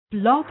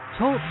Blog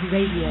Talk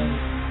Radio.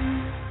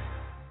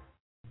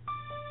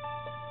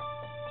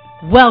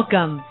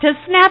 Welcome to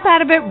Snap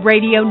Out of It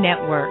Radio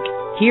Network.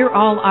 Hear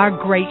all our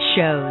great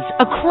shows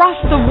across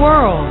the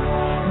world.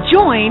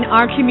 Join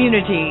our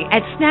community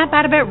at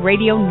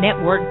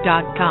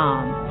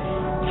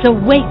snapoutofitradio.network.com. So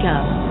wake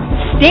up,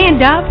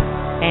 stand up,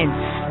 and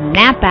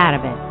snap out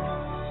of it.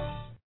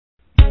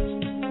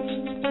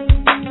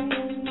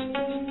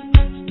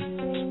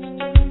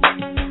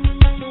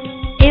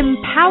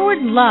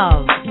 Empowered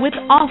Love with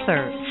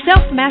author,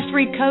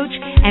 self-mastery coach,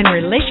 and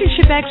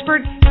relationship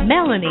expert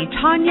Melanie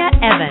Tanya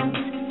Evans.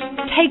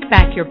 Take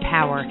back your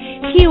power,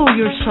 heal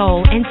your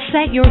soul, and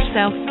set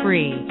yourself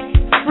free.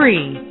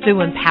 Free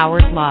through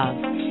Empowered Love.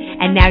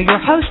 And now your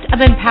host of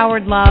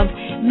Empowered Love,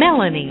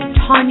 Melanie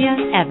Tanya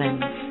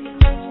Evans.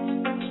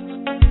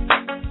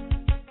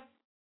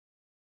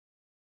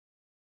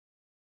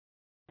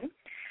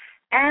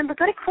 And we've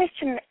got a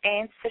question and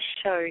answer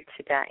show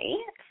today.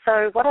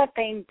 So what I've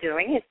been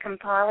doing is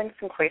compiling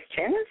some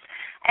questions.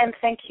 And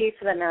thank you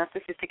for the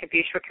Narcissistic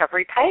Abuse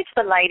Recovery page,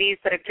 the ladies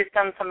that have just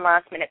done some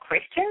last-minute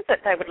questions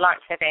that they would like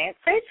to have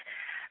answered.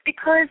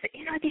 Because,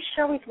 this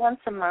show is once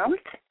a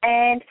month,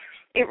 and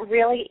it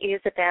really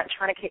is about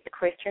trying to keep the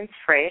questions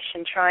fresh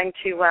and trying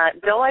to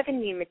go over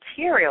new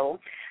material.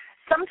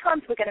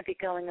 Sometimes we're going to be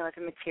going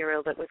over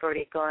material that we've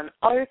already gone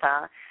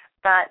over,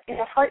 but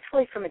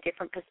hopefully from a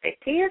different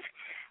perspective.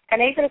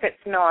 And even if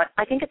it's not,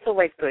 I think it's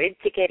always good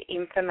to get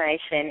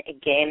information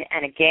again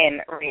and again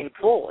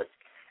reinforced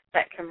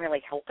that can really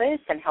help us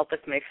and help us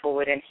move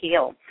forward and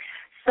heal.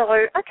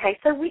 So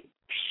with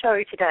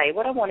show today,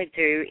 what I want to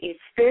do is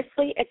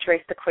firstly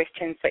address the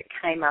questions that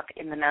came up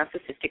in the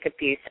Narcissistic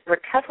Abuse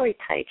Recovery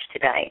page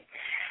today.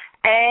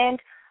 And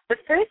the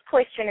first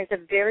question is a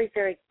very,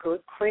 very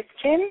good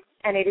question,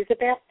 and it is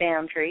about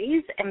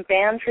boundaries. And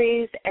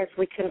boundaries, as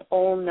we can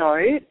all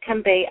know,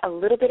 can be a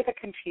little bit of a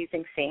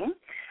confusing thing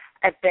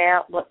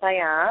about what they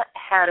are,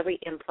 how do we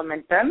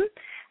implement them,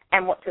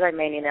 and what do they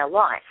mean in our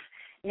life.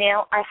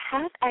 Now, I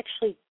have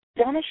actually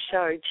done a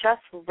show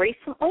just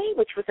recently,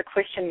 which was a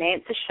question and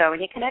answer show,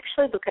 and you can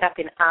actually look it up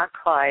in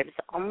archives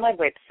on my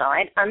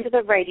website under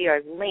the radio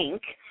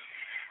link.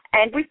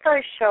 And with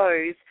those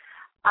shows,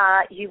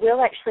 you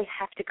will actually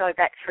have to go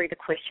back through the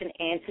question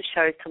and answer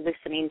shows to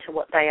listen into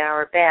what they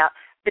are about.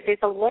 But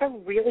there's a lot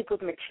of really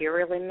good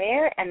material in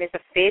there, and there's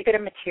a fair bit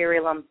of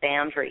material on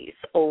boundaries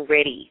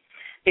already.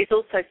 There's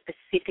also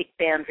specific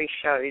boundary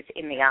shows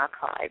in the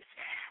archives.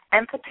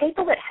 And for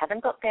people that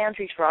haven't got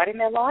boundaries right in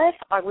their life,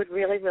 I would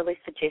really, really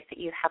suggest that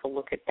you have a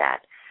look at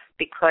that,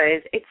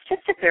 because it's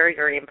just a very,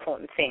 very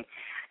important thing.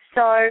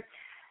 So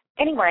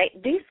anyway,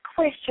 this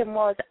question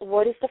was,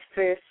 what is the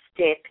first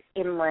step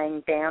in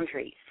laying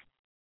boundaries?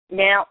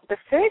 Now, the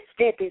first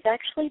step is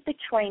actually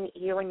between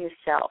you and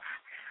yourself,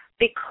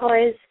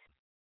 because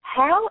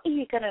how are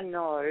you going to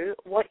know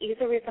what is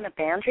or isn't a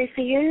boundary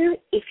for you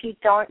if you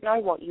don't know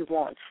what you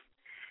want?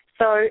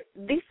 So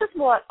this is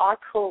what I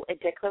call a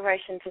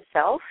declaration to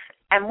self,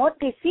 and what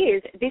this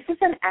is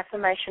an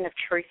affirmation of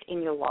truth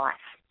in your life.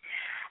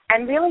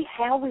 And really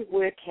how we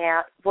work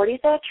out what is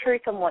our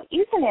truth and what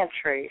isn't our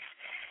truth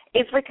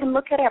is we can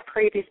look at our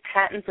previous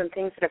patterns and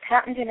things that have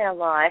happened in our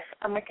life,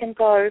 and we can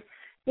go,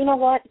 you know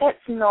what,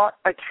 that's not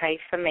okay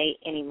for me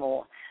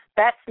anymore.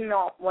 That's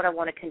not what I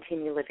want to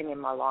continue living in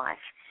my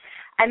life.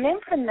 And then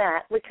from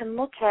that, we can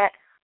look at,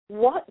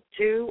 what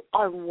do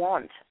I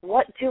want?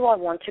 What do I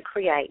want to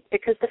create?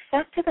 Because the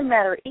fact of the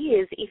matter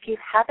is, if you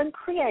haven't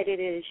created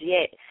it as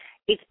yet,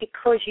 it's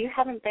because you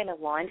haven't been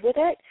aligned with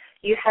it,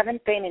 you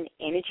haven't been in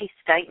energy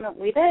statement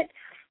with it,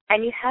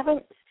 and you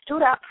haven't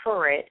stood up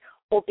for it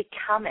or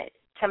become it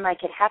to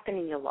make it happen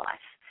in your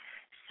life.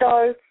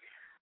 So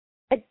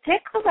a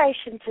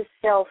declaration to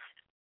self,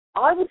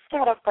 I would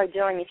start off by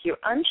doing, if you're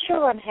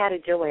unsure on how to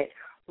do it,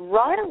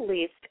 write a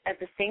list of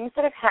the things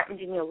that have happened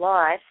in your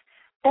life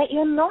that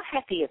you're not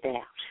happy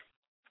about.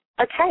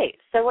 Okay,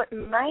 so it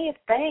may have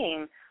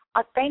been,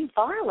 I've been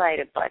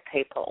violated by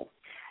people.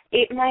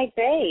 It may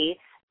be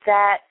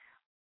that,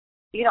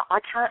 I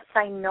can't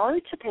say no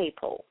to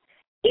people.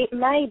 It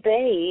may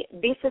be,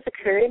 this has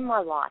occurred in my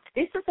life.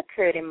 This has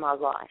occurred in my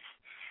life.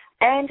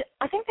 And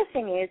I think the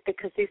thing is,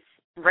 because this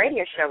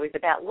radio show is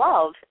about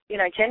love,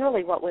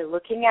 generally what we're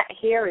looking at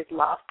here is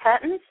love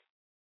patterns.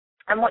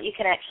 And what you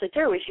can actually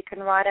do is you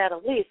can write out a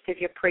list of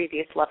your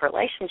previous love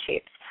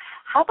relationships.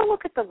 Have a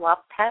look at the love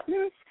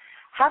patterns,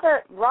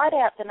 write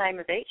out the name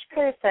of each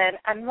person,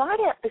 and write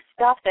out the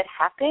stuff that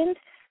happened,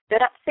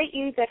 that upset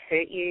you, that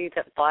hurt you,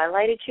 that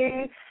violated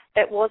you,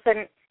 that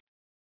wasn't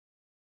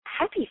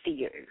happy for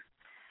you.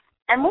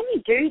 And when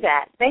you do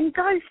that, then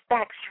go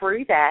back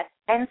through that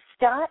and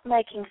start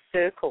making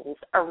circles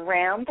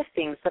around the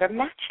things that are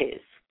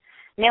matches.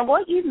 Now,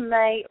 what you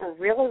may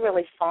really,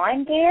 really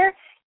find there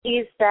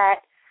is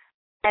that,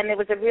 and there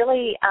was a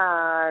really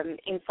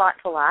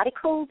insightful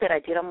article that I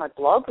did on my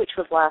blog, which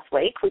was last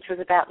week, which was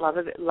about love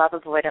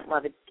avoidant,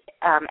 love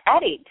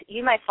addict.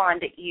 You may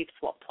find that you've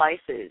swapped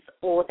places,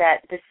 or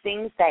that the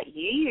things that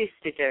you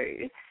used to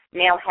do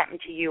now happen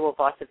to you, or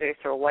vice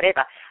versa, or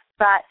whatever.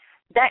 But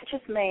that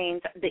just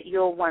means that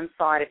you're one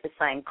side of the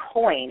same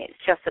coin. It's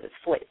just that it's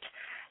flipped.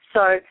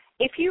 So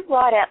if you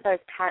write out those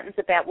patterns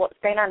about what's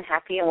been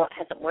unhappy and what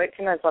hasn't worked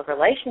in those love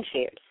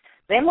relationships,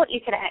 then what you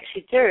can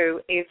actually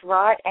do is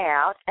write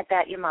out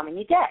about your mum and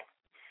your dad.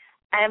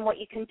 And what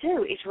you can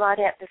do is write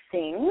out the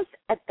things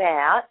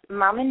about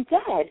mum and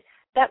dad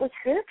that was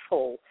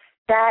hurtful,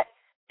 that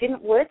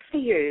didn't work for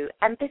you.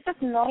 And this is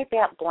not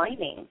about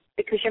blaming,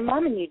 because your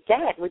mum and your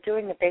dad were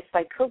doing the best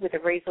they could with the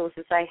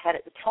resources they had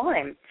at the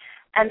time.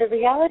 And the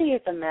reality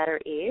of the matter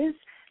is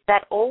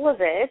that all of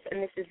us,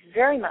 and this is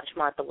very much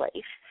my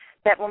belief,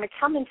 that when we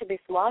come into this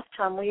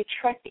lifetime, we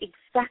attract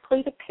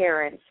exactly the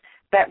parents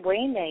that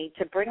we need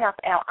to bring up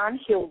our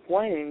unhealed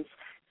wounds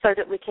so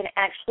that we can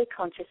actually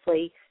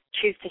consciously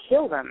choose to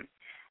heal them.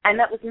 And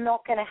that was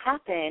not going to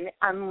happen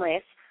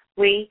unless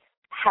we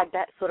had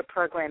that sort of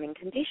programming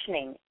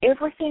conditioning.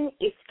 Everything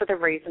is for the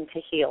reason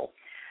to heal.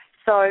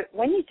 So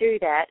when you do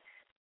that,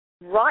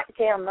 write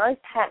down those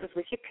patterns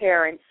with your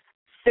parents,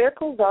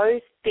 circle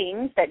those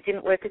things that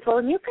didn't work as well,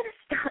 and you're going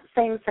to start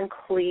seeing some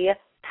clear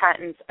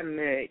patterns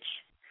emerge.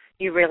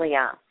 You really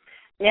are.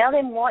 Now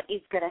then, what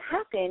is going to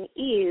happen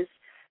is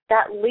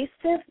that list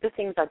of the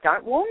things I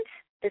don't want,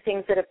 the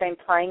things that have been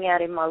playing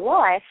out in my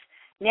life,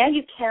 now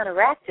you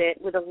counteract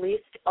it with a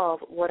list of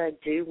what I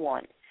do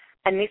want.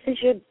 And this is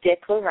your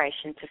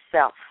declaration to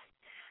self.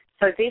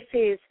 So this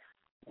is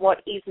what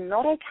is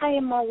not okay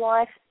in my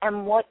life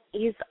and what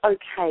is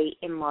okay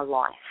in my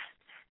life.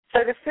 So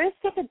the first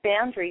step of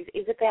boundaries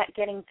is about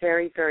getting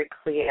very, very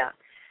clear.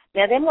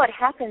 Now then what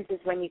happens is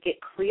when you get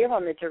clear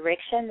on the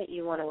direction that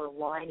you want to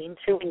align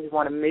into and you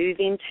want to move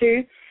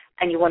into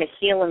and you want to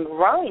heal and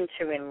grow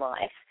into in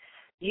life,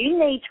 you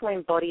need to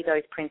embody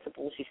those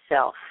principles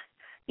yourself.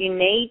 You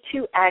need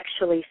to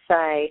actually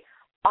say,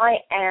 I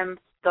am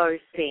those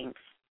things,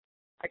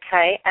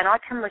 okay, and I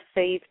can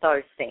receive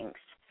those things.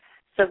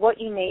 So what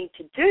you need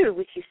to do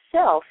with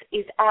yourself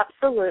is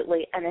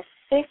absolutely an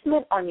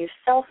assessment on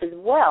yourself as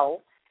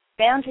well,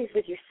 boundaries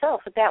with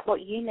yourself about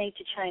what you need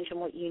to change and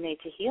what you need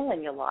to heal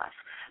in your life,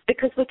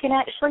 because we can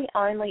actually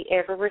only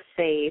ever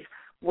receive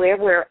where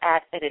we're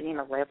at an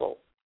inner level.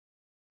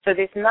 So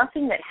there's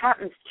nothing that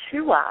happens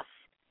to us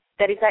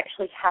that is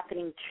actually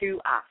happening to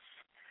us.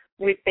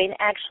 We've been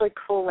actually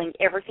calling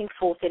everything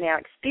forth in our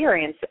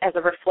experience as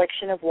a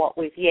reflection of what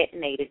we've yet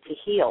needed to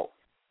heal.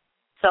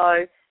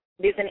 So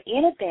there's an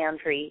inner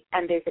boundary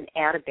and there's an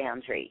outer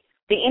boundary.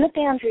 The inner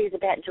boundary is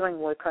about doing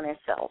work on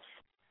ourselves,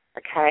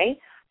 okay?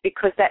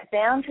 Because that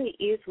boundary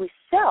is with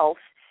self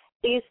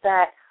is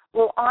that,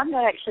 well, I'm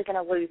not actually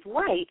going to lose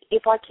weight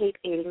if I keep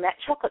eating that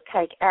chocolate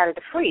cake out of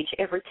the fridge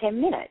every 10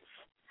 minutes,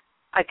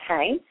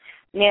 okay?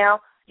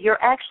 Now,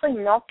 you're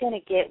actually not going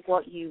to get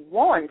what you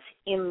want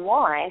in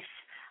life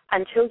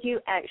until you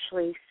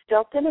actually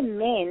stop and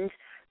amend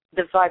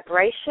the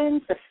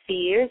vibrations, the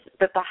fears,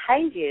 the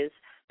behaviors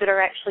that are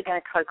actually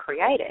going to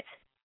co-create it.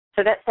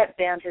 So that's that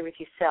boundary with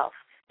yourself.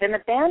 Then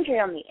the boundary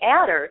on the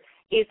outer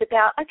is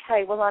about,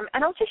 okay, well,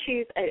 and I'll just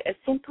use a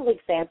simple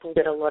example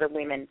that a lot of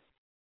women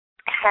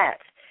have,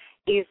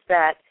 is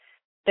that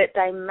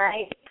they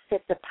may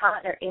accept a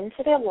partner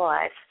into their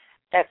life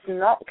that's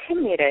not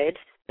committed,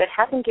 that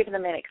hasn't given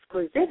them an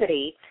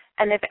exclusivity,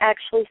 and they've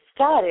actually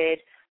started,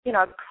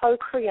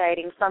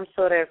 co-creating some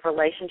sort of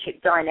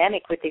relationship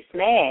dynamic with this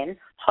man,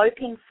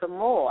 hoping for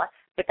more,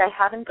 but they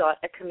haven't got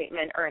a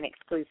commitment or an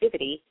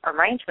exclusivity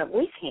arrangement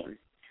with him.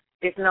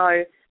 There's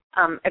no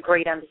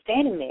agreed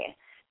understanding there.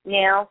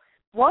 Now,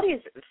 what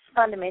is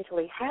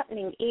fundamentally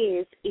happening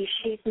is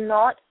she's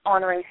not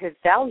honouring her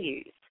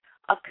values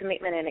of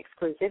commitment and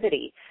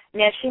exclusivity.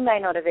 Now, she may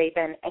not have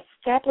even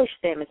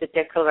established them as a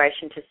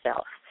declaration to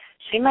self.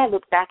 She may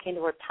look back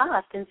into her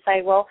past and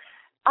say, well,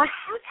 I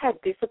have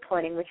had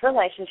disappointing with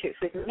relationships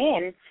with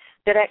men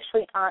that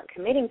actually aren't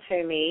committing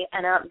to me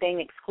and aren't being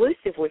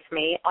exclusive with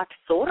me. I've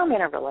thought I'm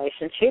in a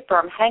relationship or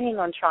I'm hanging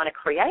on trying to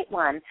create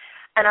one,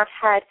 and I've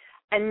had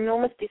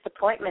enormous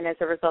disappointment as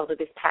a result of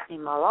this pattern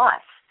in my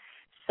life.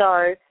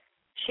 So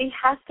she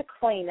has to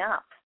clean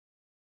up,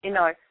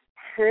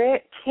 her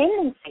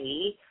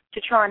tendency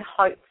to try and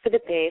hope for the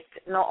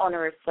best, not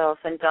honour herself,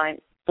 and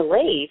don't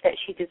believe that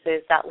she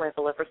deserves that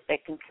level of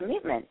respect and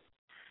commitment.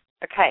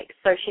 Okay,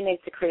 so she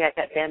needs to create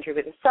that boundary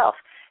with herself.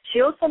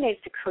 She also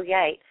needs to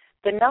create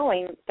the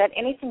knowing that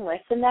anything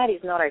less than that is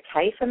not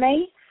okay for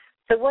me.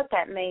 So what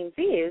that means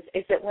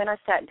is that when I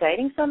start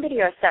dating somebody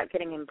or I start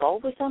getting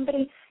involved with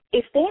somebody,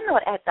 if they're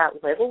not at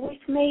that level with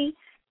me,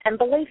 and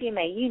believe you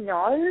me,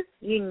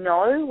 you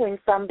know when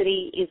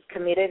somebody is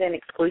committed and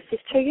exclusive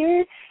to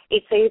you,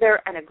 it's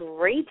either an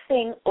agreed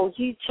thing or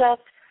you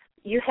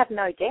have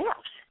no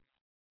doubt.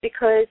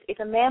 Because if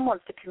a man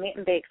wants to commit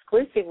and be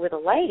exclusive with a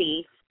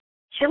lady,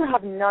 she'll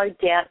have no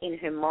doubt in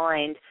her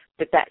mind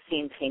that that's the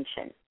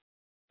intention.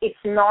 It's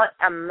not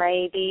a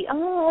maybe,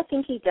 I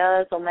think he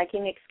does, or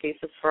making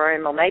excuses for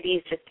him, or maybe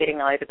he's just getting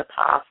over the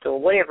past, or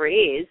whatever it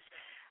is.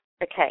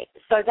 Okay,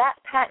 so that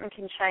pattern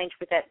can change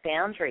with that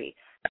boundary.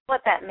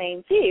 What that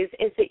means is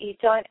that you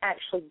don't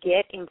actually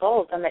get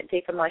involved on that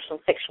deep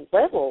emotional sexual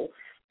level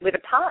with a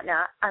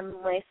partner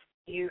unless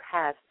you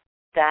have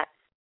that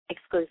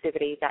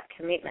exclusivity, that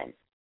commitment.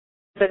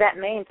 So that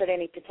means that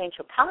any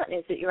potential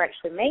partners that you're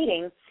actually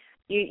meeting,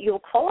 you'll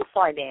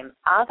qualify them.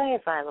 Are they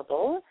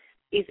available?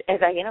 Are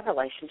they in a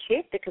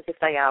relationship? Because if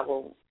they are,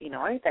 well,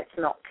 that's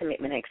not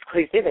commitment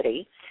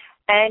exclusivity.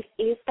 And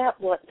is that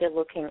what they're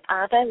looking?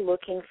 Are they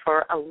looking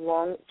for a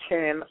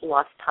long-term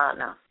life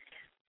partner?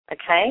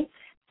 Okay?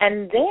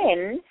 And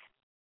then,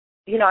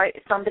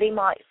 somebody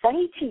might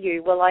say to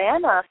you, well, I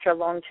am after a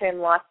long-term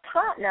life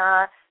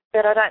partner,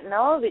 but I don't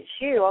know if it's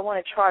you. I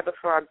want to try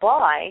before I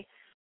buy.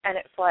 And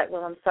it's like,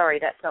 well, I'm sorry,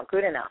 that's not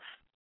good enough.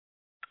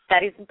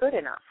 That isn't good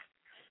enough.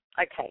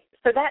 Okay,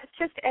 so that's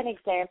just an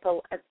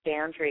example of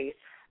boundaries.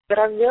 But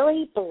I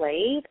really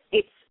believe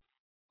it's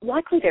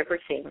like with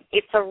everything.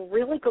 It's a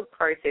really good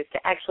process to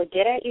actually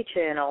get out your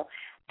journal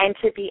and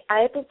to be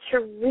able to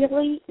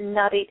really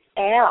nut it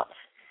out.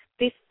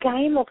 This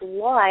game of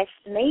life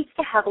needs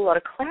to have a lot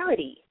of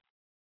clarity.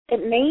 It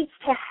needs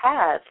to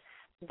have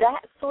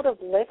that sort of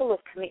level of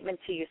commitment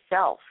to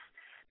yourself,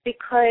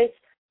 because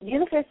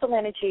universal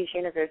energy is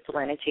universal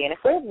energy. And if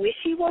we're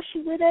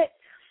wishy-washy with it,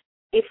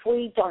 if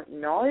we don't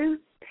know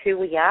who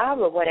we are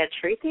or what our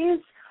truth is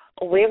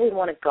or where we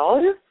want to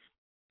go,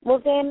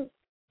 well, then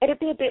it'd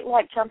be a bit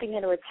like jumping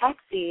into a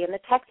taxi and the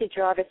taxi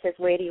driver says,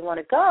 where do you want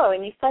to go?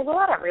 And you say, well,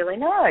 I don't really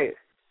know.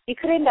 You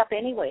could end up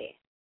anywhere.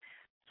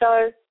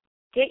 So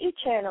get your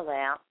journal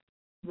out,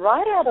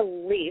 write out a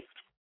list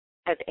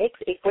of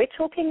if we're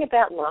talking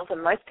about love,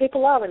 and most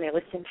people are when they're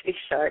listening to this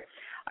show,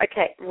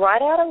 okay,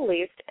 write out a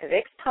list of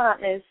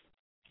ex-partners,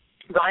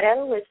 write out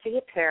a list of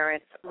your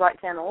parents,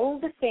 write down all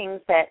the things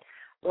that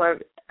were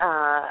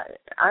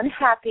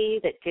unhappy,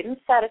 that didn't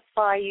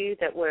satisfy you,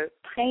 that were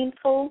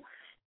painful,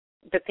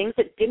 the things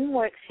that didn't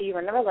work for you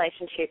in the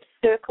relationship.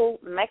 Circle,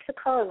 make the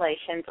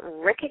correlations,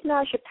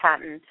 recognize your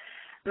pattern,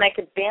 make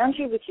a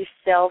boundary with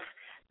yourself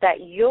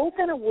that you're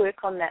going to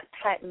work on that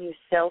pattern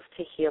yourself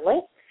to heal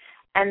it,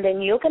 and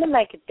then you're going to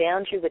make a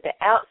boundary with the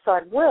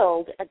outside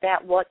world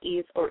about what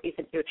is or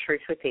isn't your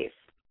truth with this.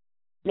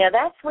 Now,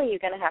 that's where you're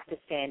going to have to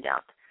stand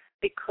up,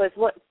 because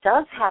what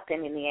does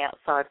happen in the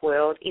outside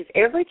world is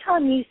every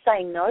time you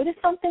say no to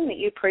something that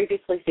you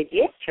previously said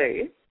yes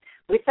to,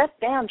 with that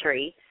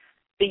boundary,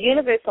 the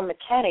universal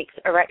mechanics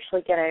are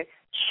actually going to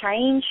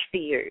change for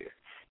you.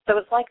 So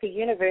it's like the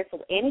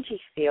universal energy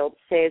field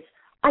says,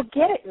 I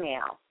get it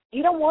now.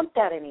 You don't want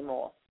that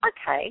anymore.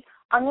 Okay,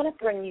 I'm going to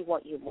bring you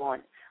what you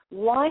want.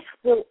 Life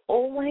will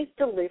always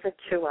deliver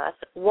to us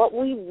what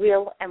we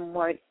will and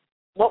won't,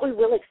 what we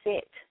will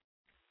accept.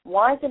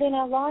 Why is it in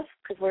our life?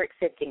 Because we're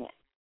accepting it.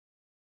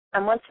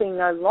 And once we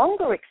no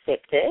longer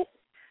accept it,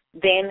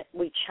 then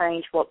we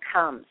change what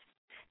comes.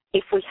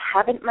 If we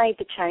haven't made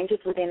the changes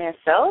within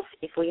ourselves,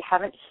 if we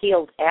haven't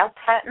healed our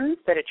patterns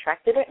that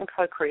attracted it and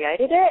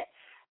co-created it,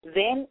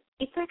 then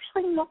it's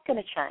actually not going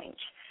to change.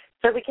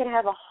 So we can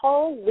have a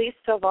whole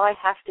list of I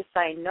have to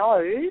say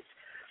no's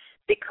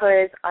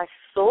because I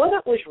thought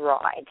it was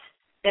right,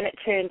 then it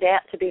turned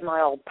out to be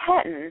my old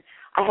pattern.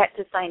 I had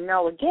to say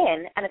no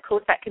again, and of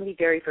course that can be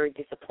very, very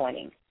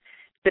disappointing.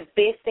 The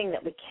best thing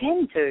that we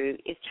can do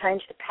is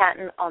change the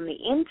pattern on the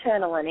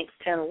internal and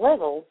external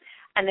level,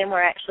 and then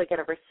we're actually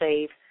going to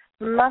receive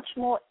much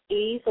more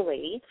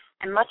easily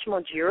and much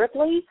more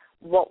durably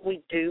what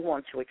we do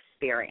want to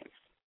experience.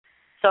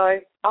 So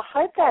I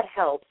hope that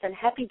helps, and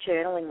happy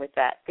journaling with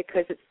that,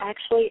 because it's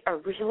actually a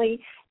really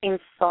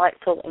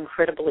insightful,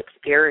 incredible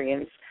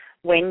experience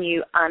when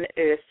you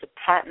unearth the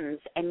patterns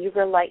and you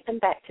relate them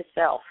back to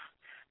self.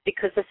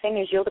 Because the thing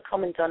is, you're the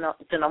common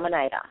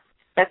denominator.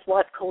 That's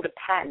why it's called a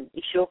pattern.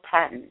 It's your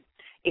pattern.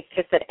 It's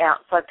just that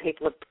outside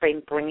people have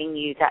been bringing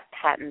you that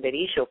pattern that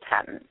is your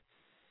pattern.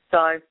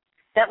 So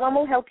that one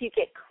will help you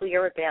get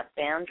clear about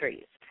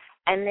boundaries.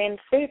 And then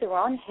further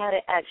on, how to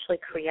actually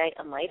create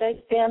and lay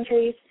those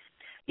boundaries.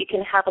 You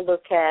can have a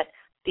look at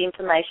the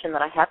information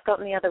that I have got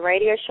in the other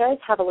radio shows,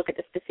 have a look at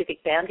the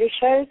specific boundary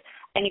shows,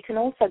 and you can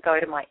also go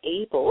to my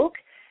ebook,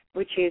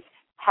 which is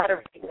How to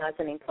Recognize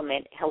and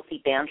Implement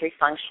Healthy Boundary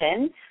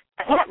Function.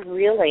 And that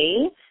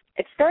really,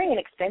 it's very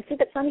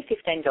inexpensive. It's only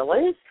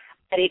 $15,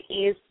 but it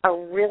is a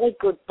really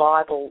good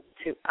Bible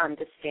to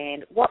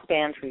understand what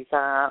boundaries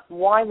are,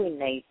 why we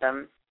need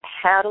them,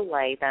 how to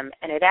lay them,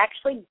 and it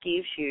actually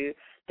gives you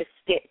the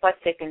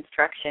step-by-step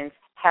instructions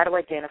how to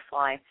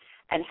identify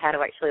and how to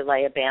actually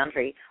lay a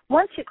boundary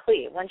once you're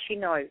clear, once you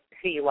know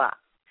who you are.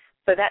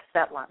 So that's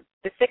that one.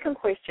 The second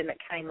question that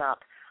came up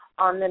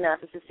on the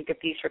Narcissistic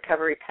Abuse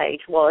Recovery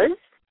page was,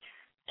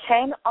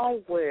 can I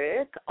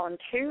work on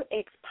two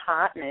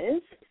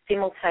ex-partners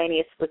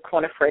simultaneous with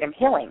Quantum Freedom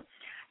Healing?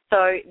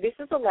 So this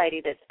is a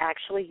lady that's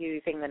actually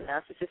using the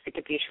Narcissistic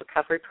Abuse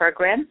Recovery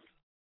Program,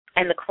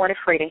 and the Quantum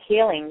Freedom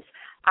Healings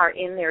are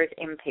in there as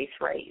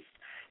MP3s.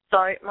 So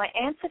my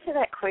answer to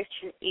that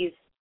question is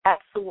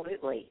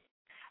absolutely.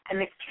 And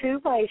there's two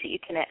ways that you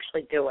can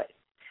actually do it.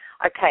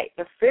 Okay,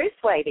 the first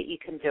way that you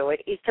can do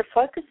it is to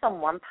focus on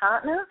one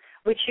partner,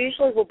 which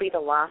usually will be the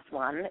last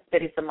one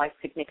that is the most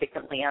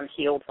significantly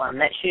unhealed one.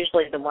 That's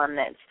usually the one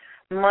that's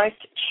most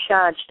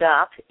charged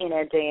up in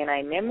our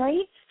DNA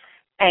memories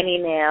and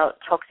in our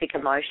toxic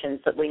emotions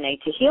that we need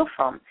to heal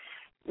from.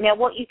 Now,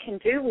 what you can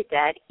do with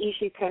that is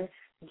you can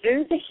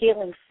do the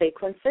healing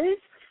sequences.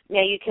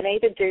 Now, you can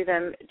either do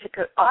them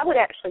I would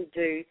actually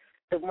do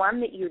the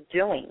one that you're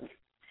doing,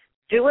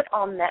 do it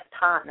on that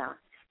partner,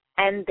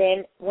 and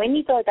then when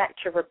you go back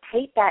to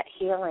repeat that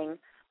healing,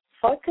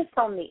 focus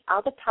on the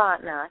other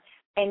partner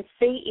and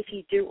see if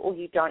you do or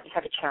you don't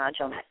have a charge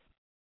on it.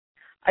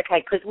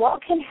 Okay, because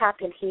what can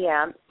happen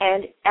here,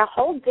 and our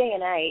whole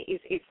DNA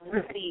is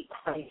really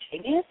quite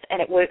ingenious, and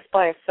it works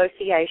by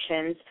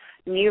associations,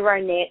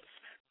 neural nets,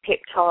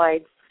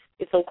 peptides.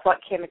 It's all quite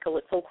chemical.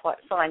 It's all quite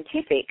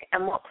scientific.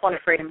 And what quantum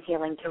freedom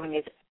healing doing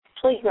is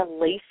actually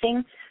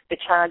releasing the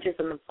charges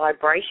and the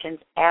vibrations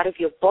out of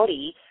your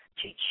body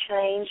to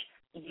change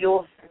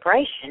your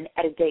vibration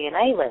at a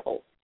DNA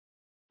level.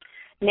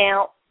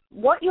 Now,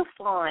 what you'll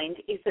find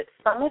is that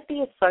some of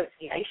the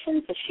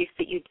associations, the shifts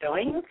that you're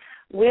doing,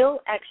 will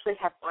actually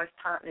have both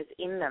partners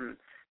in them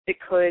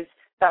because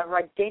they're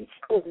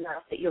identical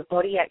enough that your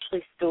body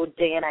actually stored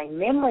DNA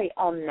memory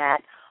on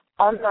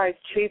those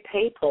two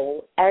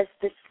people as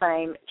the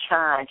same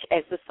charge,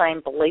 as the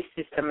same belief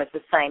system, as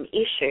the same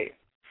issue.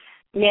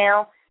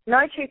 Now,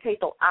 no two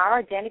people are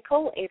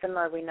identical, even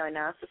though we know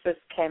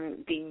narcissists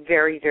can be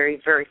very,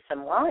 very, very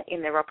similar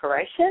in their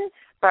operation,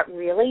 but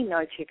really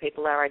no two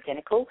people are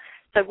identical.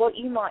 So what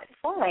you might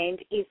find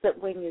is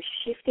that when you're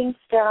shifting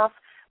stuff,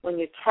 when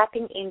you're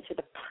tapping into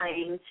the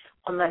pain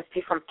on those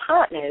different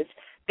partners,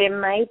 there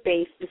may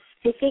be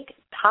specific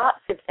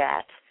parts of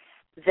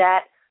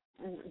that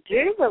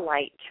do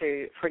relate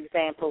to, for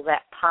example,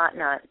 that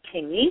partner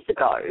 10 years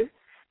ago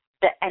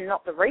and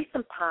not the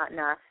recent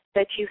partner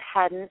that you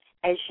hadn't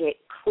as yet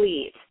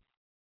cleared.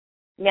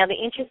 Now, the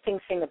interesting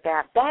thing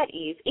about that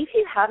is if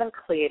you haven't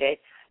cleared it,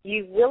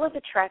 you will have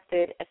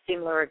attracted a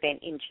similar event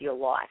into your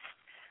life.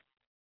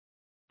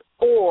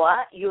 Or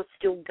you're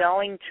still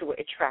going to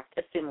attract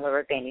a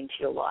similar event into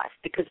your life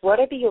because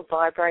whatever you're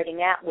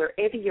vibrating at,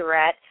 wherever you're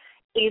at,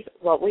 is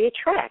what we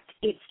attract.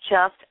 It's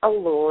just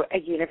a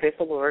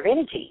universal law of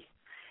energy.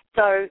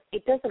 So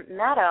it doesn't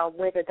matter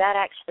whether that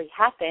actually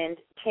happened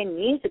 10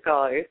 years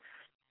ago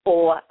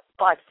or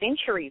 5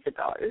 centuries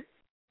ago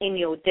in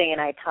your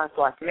DNA past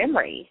life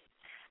memory.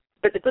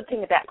 But the good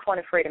thing about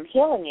quantum freedom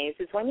healing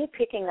is when you're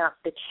picking up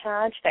the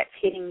charge that's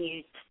hitting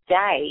you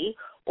today,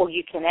 or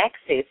you can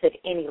access at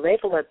any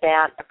level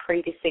about a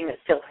previous thing that's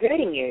still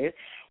hurting you,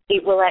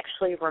 it will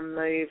actually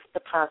remove the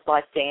past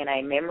life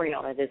DNA memory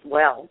on it as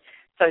well,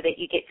 so that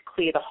you get to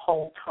clear the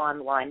whole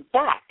timeline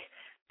back,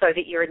 so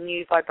that you're a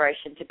new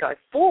vibration to go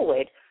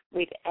forward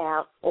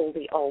without all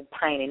the old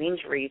pain and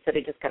injuries that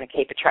are just going to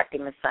keep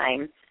attracting the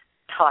same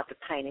type of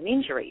pain and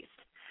injuries.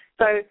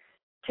 So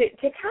to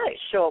cut it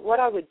short, what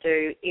I would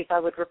do is I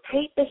would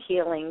repeat the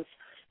healings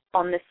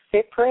on the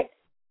separate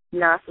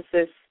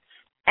narcissists,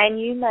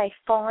 and you may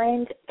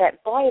find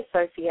that by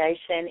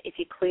association, if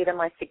you clear the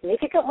most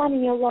significant one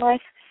in your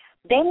life,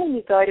 then when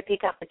you go to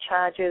pick up the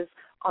charges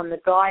on the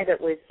guy that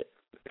was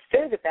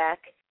further back,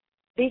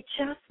 they're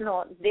just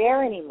not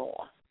there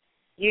anymore.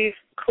 You've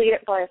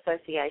cleared it by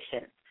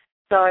association.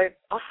 So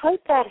I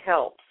hope that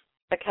helps.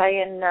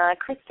 Okay, and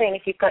Christine,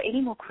 if you've got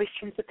any more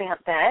questions about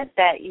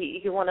that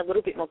you want a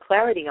little bit more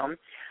clarity on,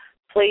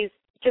 please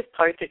just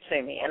post it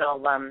to me, and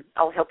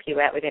I'll help you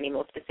out with any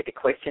more specific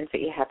questions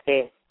that you have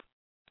there.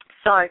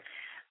 So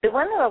the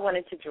one that I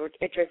wanted to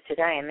address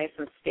today, and there's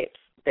some steps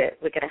that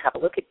we're going to have a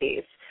look at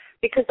this,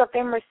 because I've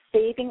been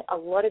receiving a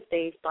lot of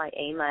these by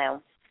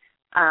email.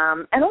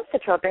 And also,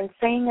 too, I've been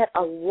seeing it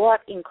a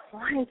lot in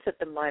clients at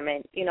the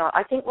moment. You know,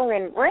 I think we're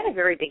in a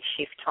very big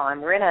shift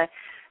time. We're in a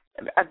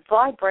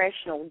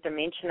vibrational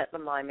dimension at the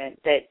moment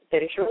that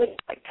is really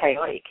quite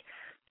chaotic.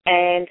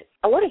 And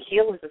a lot of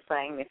healers are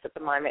saying this at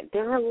the moment.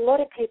 There are a lot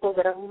of people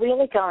that are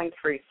really going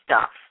through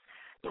stuff.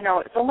 You know,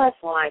 it's almost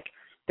like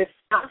the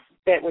stuff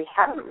that we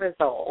haven't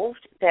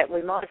resolved that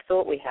we might have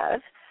thought we have,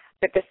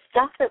 but the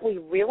stuff that we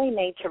really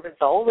need to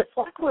resolve, it's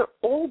like we're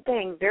all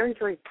being very,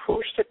 very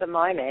pushed at the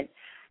moment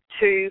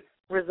to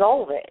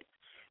resolve it.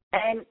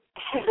 And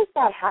how does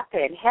that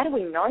happen? How do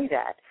we know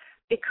that?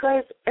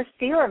 Because of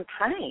fear and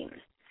pain.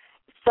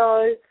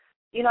 So,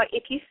 you know,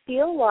 if you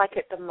feel like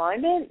at the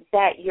moment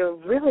that you're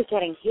really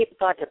getting hit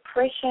by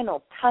depression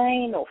or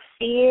pain or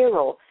fear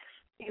or,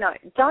 you know,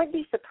 don't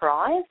be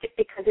surprised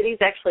because it is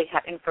actually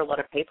happening for a lot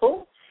of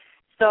people.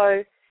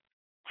 So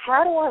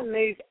how do I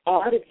move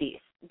out of this?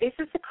 This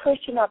is a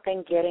question I've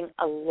been getting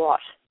a lot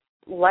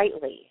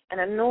lately, an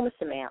enormous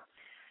amount.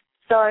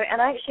 So,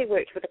 and I actually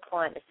worked with a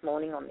client this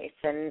morning on this,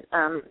 and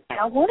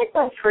I want to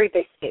go through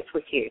these steps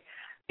with you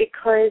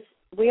because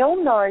we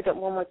all know that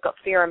when we've got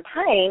fear and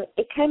pain,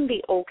 it can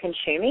be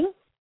all-consuming.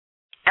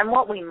 And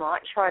what we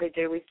might try to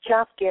do is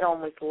just get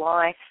on with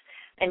life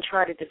and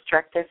try to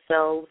distract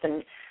ourselves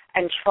and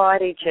try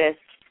to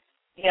just,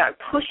 you know,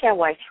 push our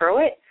way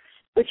through it,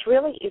 which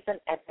really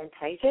isn't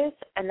advantageous,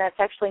 and that's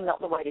actually not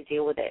the way to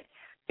deal with it.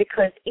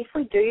 Because if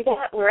we do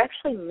that, we're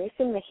actually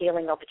missing the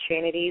healing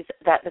opportunities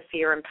that the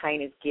fear and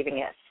pain is giving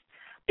us.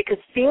 Because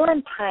fear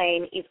and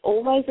pain is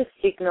always a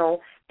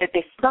signal that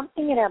there's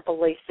something in our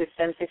belief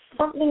systems, there's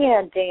something in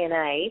our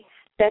DNA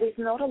that is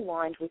not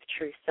aligned with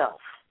true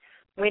self.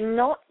 We're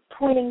not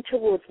pointing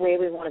towards where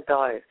we want to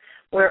go.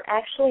 We're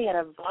actually in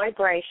a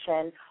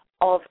vibration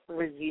of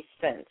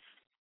resistance.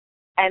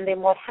 And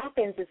then what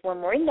happens is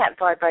when we're in that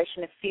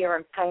vibration of fear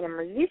and pain and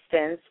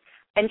resistance,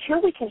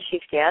 until we can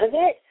shift out of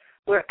it,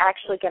 we're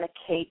actually going to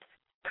keep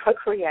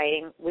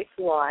co-creating with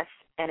life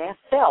and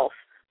ourselves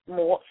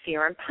more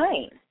fear and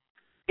pain.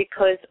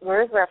 Because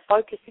wherever our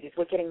focus is,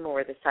 we're getting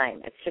more of the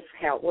same. It's just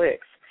how it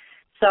works.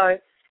 So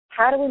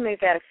how do we move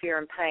out of fear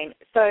and pain?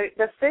 So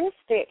the first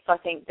step, I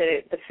think,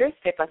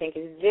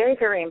 is very,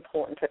 very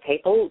important for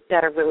people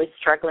that are really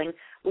struggling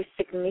with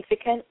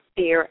significant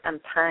fear and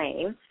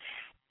pain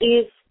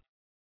is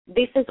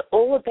this is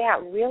all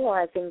about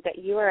realizing that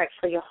you are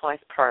actually your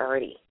highest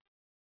priority.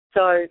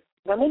 So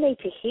when we need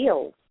to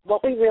heal,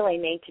 what we really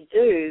need to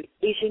do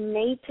is you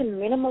need to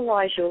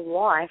minimize your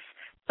life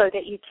so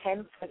that you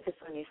can focus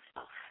on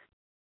yourself.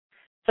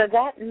 So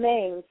that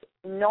means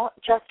not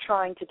just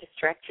trying to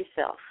distract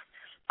yourself.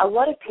 A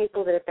lot of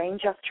people that have been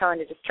just trying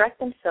to distract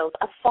themselves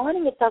are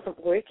finding it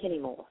doesn't work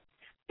anymore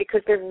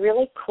because they're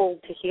really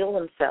called to heal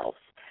themselves.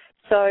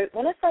 So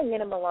when I say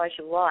minimize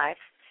your life,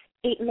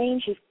 it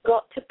means you've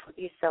got to put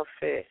yourself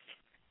first.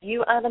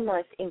 You are the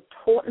most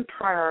important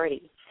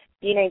priority.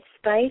 You need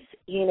space,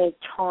 you need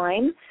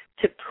time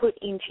to put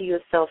into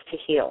yourself to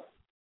heal.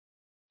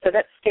 So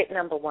that's step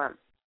number one.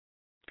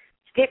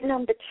 Step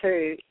number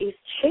two is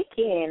check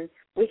in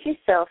with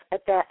yourself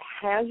about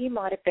how you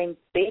might have been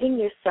beating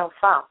yourself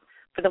up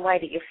for the way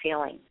that you're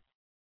feeling.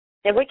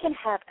 Now, we can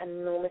have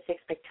enormous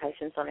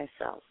expectations on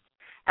ourselves,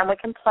 and we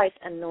can place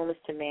enormous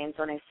demands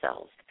on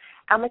ourselves,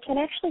 and we can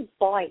actually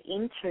buy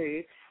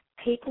into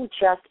people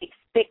just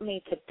expect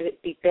me to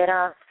be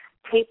better.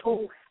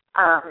 People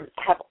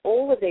have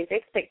all of these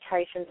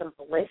expectations and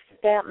beliefs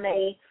about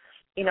me.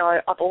 You know,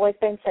 I've always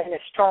been seen as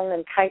strong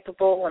and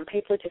capable, and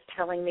people are just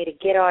telling me to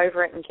get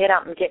over it and get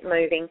up and get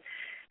moving.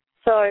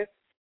 So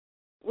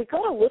we've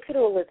got to look at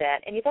all of that,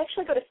 and you've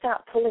actually got to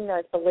start pulling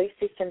those belief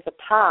systems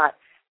apart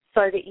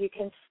so that you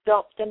can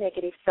stop the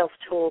negative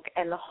self-talk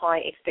and the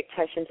high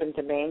expectations and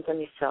demands on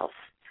yourself.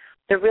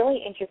 The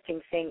really interesting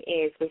thing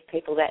is with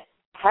people that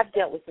have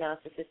dealt with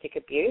narcissistic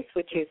abuse,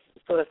 which is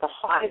sort of the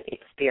highest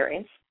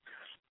experience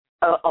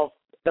of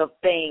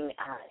being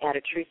out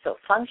of true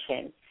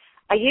self-function,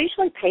 are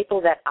usually people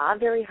that are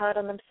very hard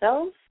on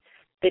themselves,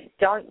 that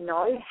don't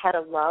know how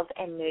to love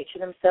and nurture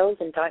themselves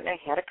and don't know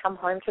how to come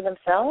home to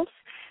themselves.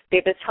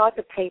 They're the type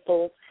of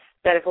people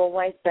that have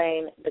always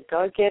been the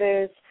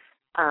go-getters.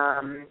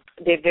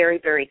 They're very,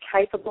 very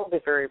capable. They're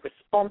very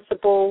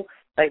responsible.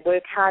 They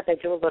work hard. They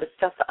do a lot of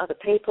stuff for other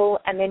people,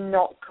 and they're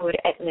not good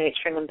at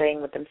nurturing and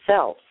being with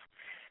themselves.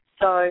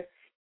 So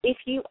if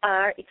you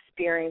are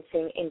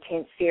experiencing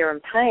intense fear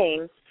and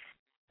pain,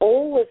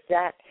 all of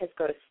that has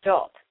got to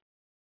stop.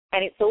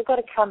 And it's all got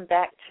to come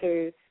back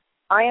to,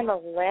 I am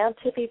allowed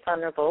to be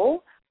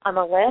vulnerable, I'm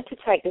allowed to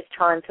take this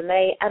time for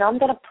me, and I'm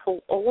going to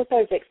pull all of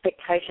those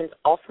expectations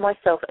off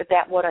myself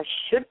about what I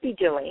should be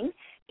doing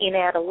in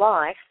outer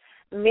life,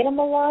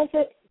 minimize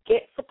it,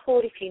 get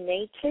support if you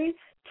need to,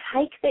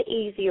 take the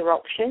easier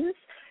options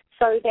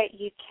so that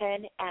you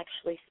can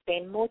actually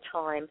spend more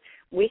time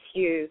with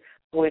you,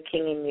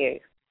 working in you.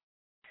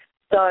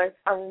 So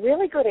a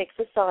really good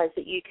exercise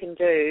that you can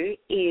do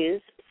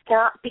is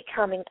start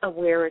becoming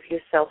aware of your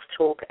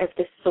self-talk as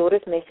the sort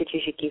of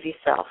messages you give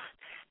yourself.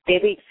 They're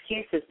the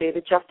excuses, they're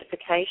the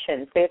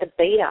justifications, they're the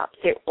beat-ups,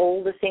 they're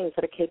all the things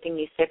that are keeping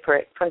you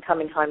separate from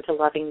coming home to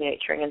loving,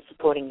 nurturing, and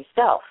supporting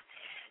yourself.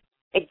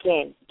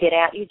 Again, get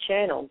out your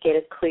journal, get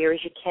as clear as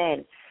you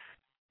can.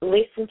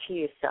 Listen to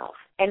yourself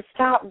and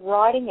start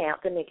writing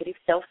out the negative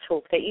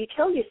self-talk that you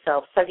tell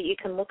yourself so that you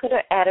can look at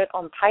it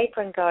on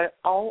paper and go,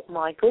 oh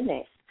my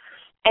goodness,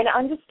 and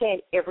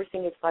understand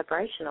everything is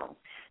vibrational.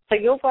 So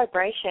your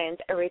vibrations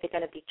are either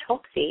going to be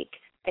toxic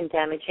and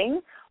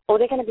damaging or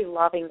they're going to be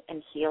loving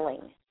and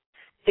healing.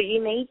 So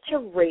you need to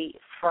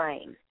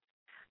reframe.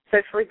 So,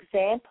 for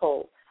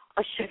example,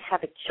 I should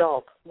have a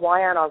job.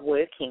 Why aren't I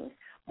working?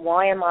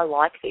 Why am I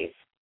like this?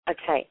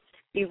 Okay,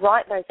 you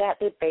write those out,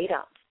 they're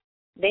beat-ups.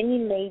 Then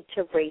you need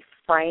to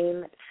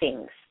reframe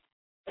things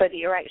so that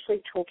you're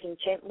actually talking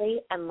gently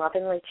and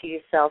lovingly to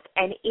yourself.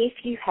 And if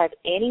you have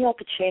any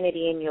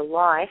opportunity in your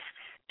life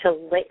to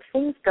let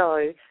things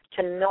go,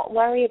 to not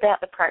worry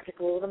about the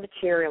practical or the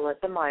material at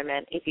the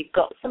moment, if you've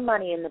got some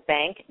money in the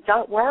bank,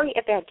 don't worry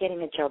about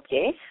getting a job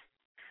yet.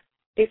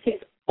 This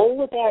is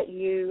all about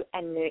you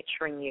and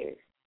nurturing you.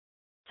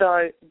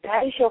 So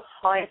that is your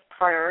highest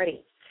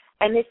priority.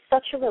 And there's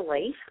such a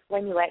relief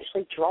when you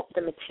actually drop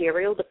the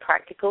material, the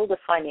practical, the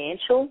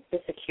financial, the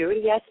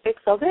security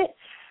aspects of it,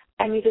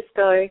 and you just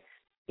go,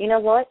 you know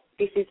what,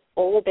 this is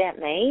all about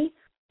me.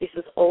 This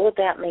is all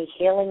about me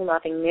healing,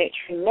 loving,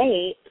 nurturing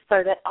me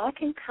so that I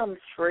can come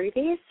through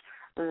this,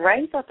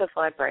 raise up a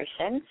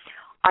vibration.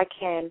 I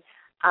can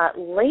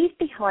leave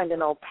behind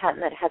an old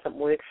pattern that hasn't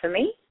worked for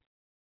me,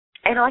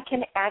 and I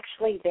can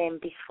actually then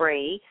be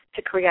free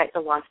to create the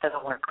life that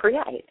I want to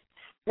create.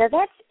 Now,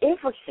 that's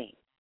everything.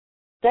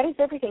 That is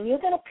everything. You're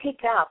going to pick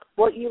up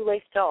what you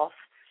left off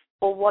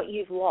or what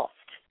you've lost.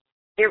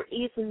 There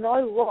is no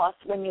loss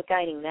when you're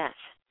gaining that,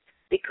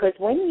 because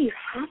when you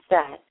have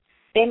that,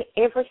 then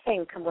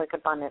everything can work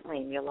abundantly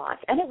in your life,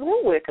 and it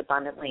will work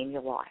abundantly in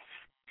your life.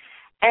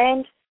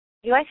 And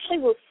you actually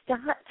will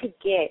start to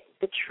get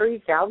the true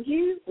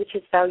value, which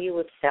is value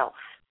of self.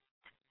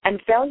 And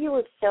value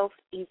of self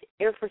is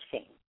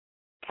everything,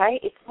 okay?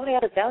 It's not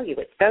out of value,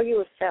 it's value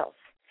of self.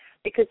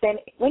 Because then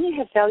when you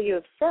have value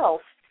of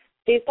self,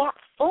 there's that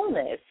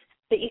fullness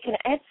that you can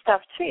add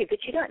stuff to, but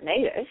you don't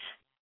need it.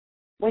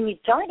 When you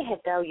don't have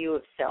value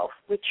of self,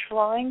 we're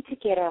trying to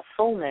get our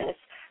fullness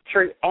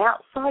through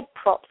outside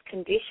props,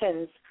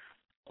 conditions,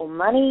 or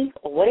money,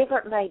 or whatever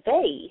it may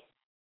be,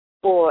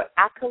 or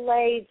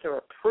accolades, or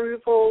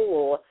approval,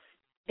 or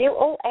they're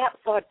all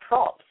outside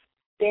props.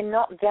 They're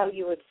not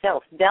value of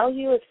self.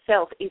 Value of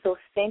self is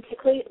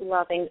authentically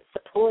loving,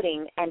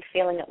 supporting, and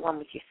feeling at one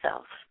with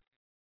yourself.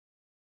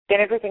 Then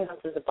everything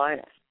else is a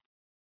bonus.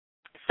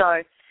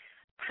 So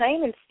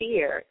pain and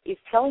fear is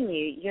telling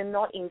you you're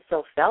not in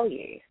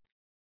self-value.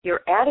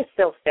 You're out of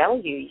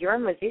self-value. You're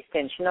in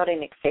resistance. You're not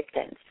in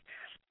acceptance.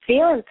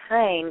 Fear and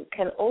pain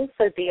can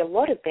also be a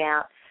lot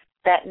about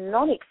that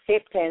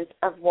non-acceptance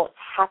of what's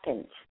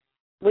happened.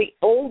 We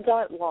all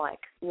don't like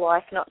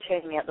life not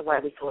turning out the way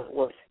we thought it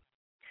would.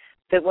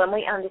 But when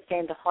we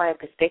understand the higher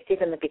perspective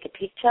and the bigger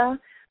picture,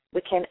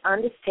 we can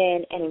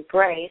understand and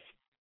embrace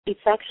it's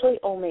actually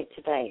all meant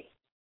to be.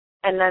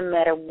 And no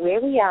matter where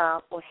we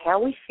are or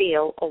how we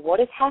feel or what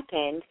has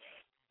happened,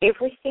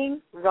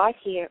 everything right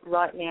here,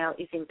 right now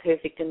is in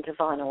perfect and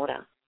divine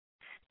order.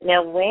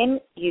 Now, when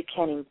you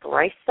can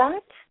embrace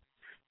that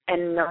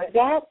and know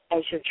that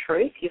as your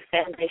truth, your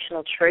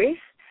foundational truth,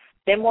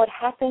 then what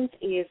happens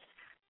is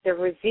the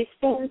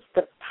resistance,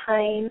 the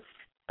pain,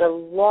 the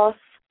loss,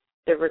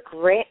 the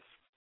regrets,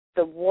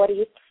 the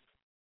what-ifs,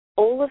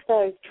 all of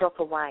those drop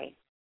away.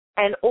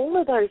 And all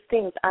of those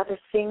things are the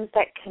things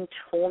that can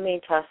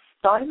torment us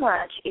so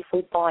much if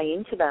we buy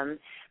into them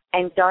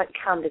and don't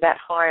come to that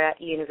higher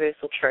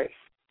universal truth.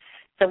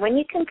 So when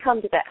you can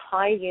come to that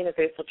higher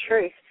universal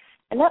truth,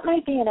 and that may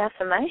be an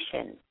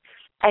affirmation,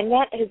 and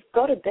that has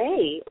got to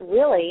be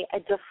really a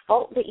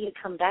default that you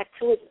come back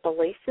to as a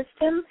belief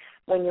system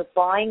when you're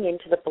buying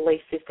into the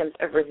belief systems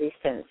of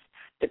resistance,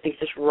 that this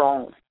is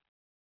wrong.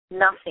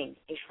 Nothing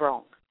is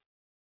wrong.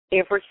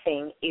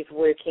 Everything is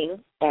working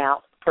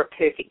out for a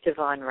perfect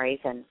divine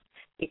reason.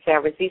 It's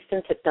our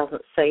resistance that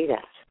doesn't see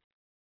that.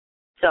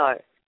 So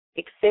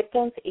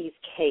acceptance is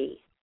key.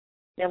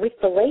 Now with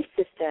belief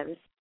systems,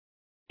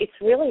 it's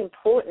really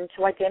important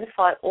to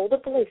identify all the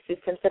belief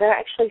systems that are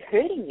actually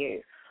hurting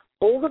you,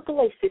 all the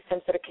belief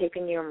systems that are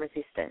keeping you in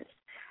resistance.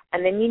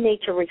 And then you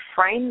need to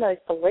reframe those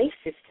belief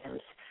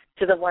systems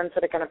to the ones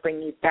that are going to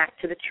bring you back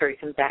to the truth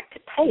and back to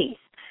peace,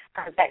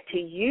 and back to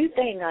you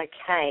being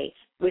okay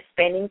with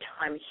spending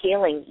time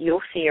healing your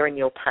fear and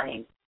your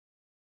pain.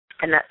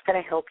 And that's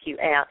going to help you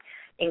out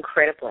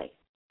incredibly.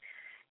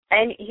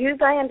 And you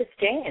may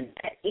understand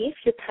that if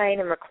your pain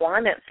and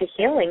requirement for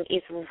healing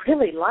is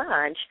really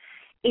large,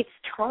 it's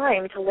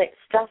time to let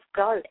stuff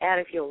go out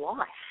of your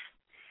life.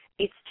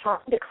 It's time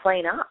to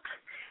clean up.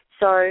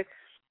 So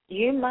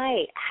you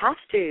may have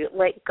to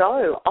let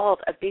go of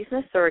a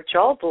business or a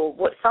job or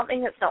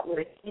something that's not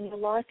working in your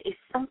life. If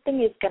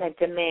something is going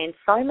to demand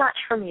so much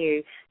from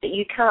you that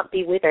you can't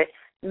be with it,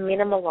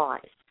 minimalize.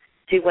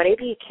 Do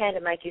whatever you can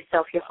to make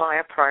yourself your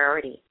higher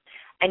priority.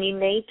 And you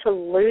need to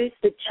lose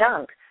the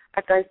junk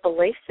of those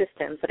belief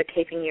systems that are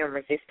keeping you in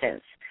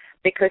resistance,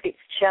 because it's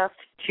just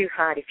too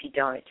hard if you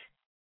don't.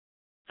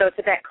 So it's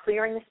about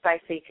clearing the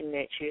space so you can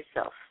nurture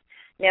yourself.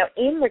 Now,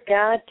 in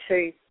regard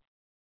to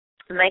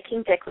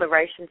making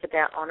declarations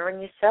about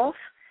honouring yourself,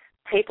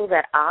 people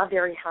that are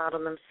very hard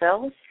on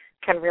themselves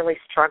can really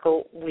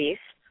struggle with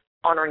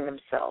honouring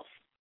themselves.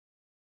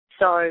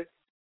 So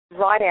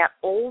write out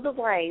all the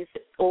ways,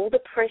 all the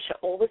pressure,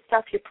 all the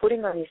stuff you're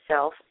putting on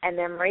yourself, and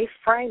then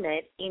reframe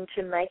it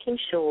into making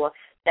sure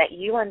that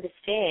you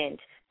understand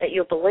that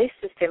your belief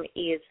system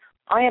is,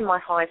 I am my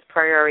highest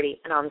priority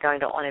and I'm going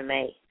to honour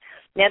me.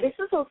 Now, this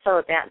is also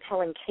about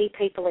telling key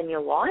people in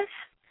your life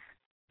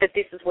that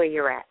this is where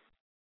you're at.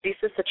 This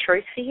is the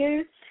truth for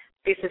you.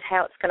 This is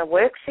how it's going to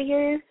work for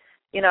you.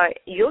 You know,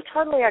 you're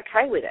totally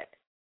okay with it.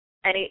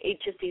 And it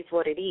just is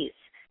what it is.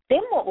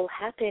 Then what will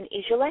happen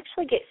is you'll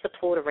actually get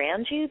support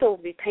around you. There will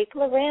be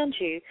people around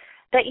you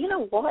that, you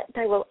know what,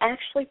 they will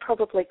actually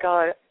probably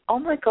go, oh,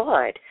 my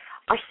God,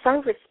 I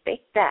so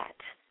respect that.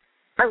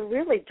 I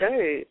really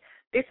do.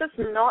 This is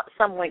not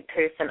some weak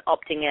person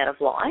opting out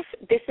of life.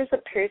 This is a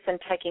person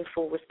taking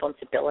full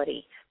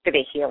responsibility for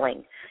their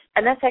healing.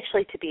 And that's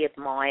actually to be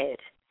admired.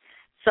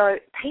 So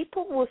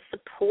people will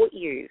support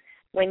you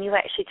when you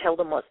actually tell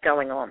them what's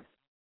going on.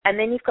 And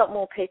then you've got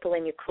more people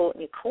in your court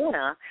and your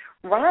corner,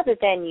 rather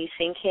than you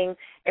thinking,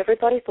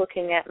 everybody's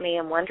looking at me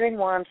and wondering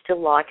why I'm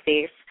still like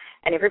this,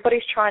 and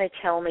everybody's trying to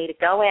tell me to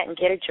go out and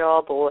get a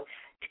job or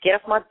to get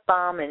off my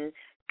bum and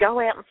go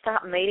out and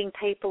start meeting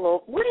people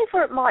or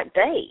whatever it might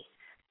be.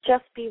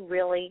 just be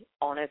really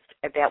honest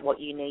about what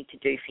you need to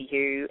do for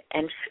you,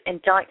 and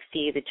don't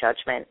fear the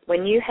judgment.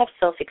 When you have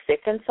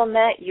self-acceptance on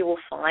that, you will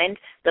find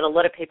that a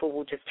lot of people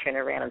will just turn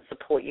around and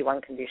support you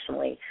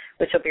unconditionally,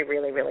 which will be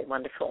really, really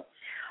wonderful.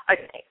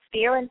 Okay,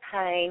 fear and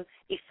pain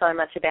is so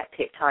much about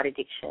peptide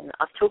addiction.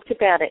 I've talked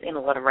about it in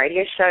a lot of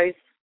radio shows,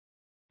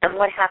 and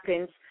what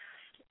happens,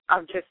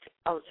 I'll just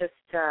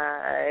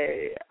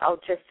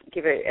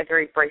give a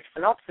very brief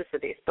synopsis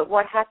of this. But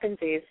what happens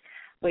is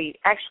we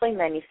actually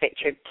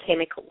manufacture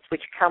chemicals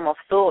which come off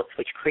thoughts,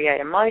 which create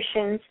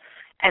emotions,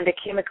 and the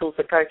chemicals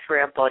that go through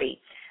our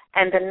body.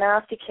 And the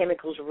nasty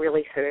chemicals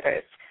really hurt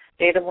us.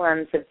 They're the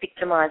ones of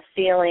victimized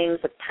feelings,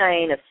 of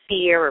pain, of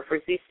fear, of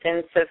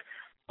resistance, of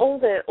all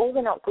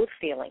the not good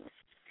feelings.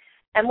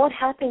 And what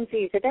happens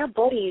is if our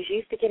body is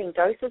used to getting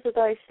doses of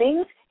those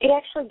things, it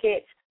actually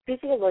gets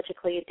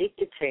physiologically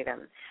addicted to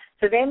them.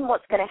 So then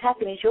what's going to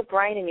happen is your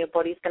brain and your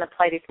body is going to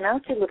play this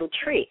nasty little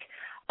trick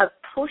of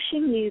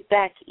pushing you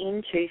back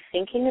into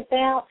thinking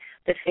about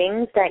the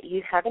things that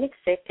you haven't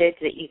accepted,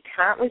 that you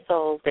can't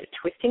resolve, that are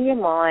twisting your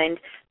mind,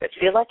 that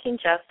feel like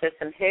injustice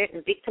and hurt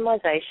and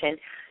victimization.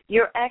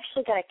 You're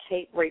actually going to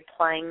keep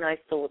replaying those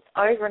thoughts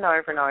over and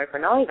over and over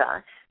and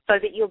over so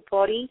that your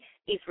body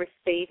is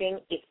receiving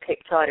its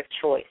peptide of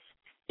choice.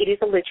 It is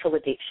a literal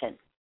addiction.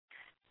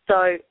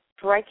 So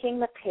breaking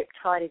the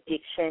peptide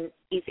addiction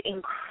is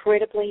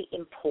incredibly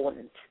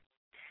important.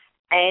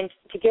 And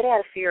to get out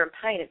of fear and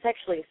pain, it's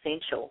actually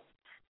essential,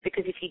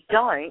 because if you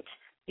don't,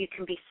 you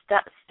can be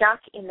stuck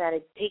in that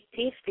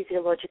addictive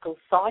physiological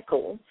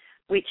cycle,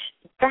 which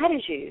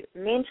batters you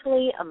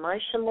mentally,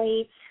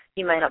 emotionally.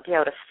 You may not be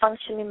able to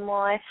function in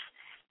life.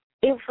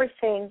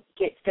 Everything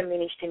gets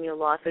diminished in your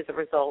life as a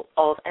result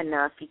of a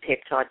nasty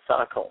peptide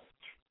cycle,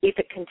 if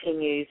it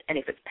continues and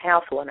if it's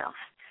powerful enough.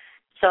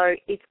 So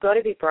it's got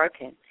to be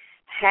broken.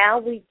 How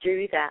we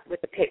do that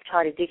with the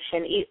peptide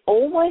addiction, it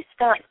always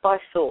starts by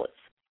thoughts.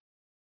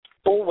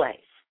 Always.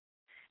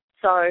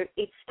 So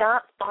it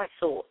starts by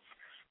thoughts.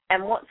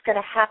 And what's going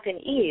to happen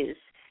is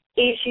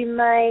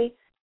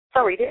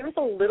there is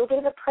a little bit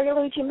of a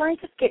prelude. You may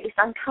just get this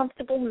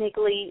uncomfortable,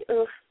 niggly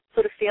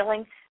sort of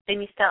feeling. Then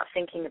you start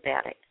thinking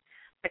about it.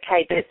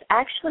 Okay, but it's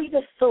actually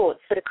the thoughts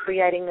that are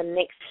creating the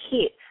next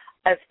hit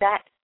of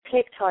that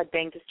peptide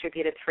being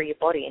distributed through your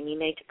body, and you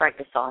need to break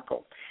the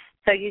cycle.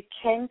 So you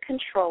can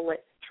control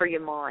it through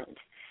your mind.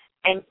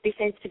 And this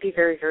needs to be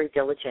very, very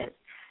diligent.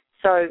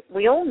 So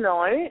we all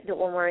know that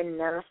when we're in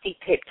nasty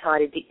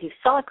peptide addictive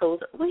cycles,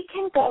 we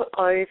can go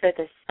over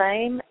the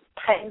same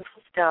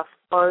painful stuff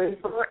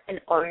over and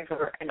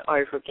over and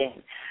over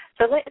again.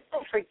 So let's say,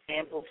 for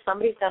example, if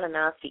somebody's done a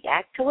nasty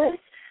act to us,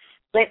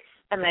 let's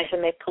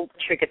imagine they pulled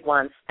the trigger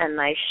once and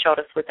they shot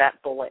us with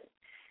that bullet.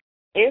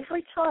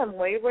 Every time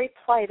we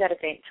replay that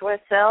event to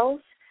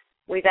ourselves,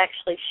 we've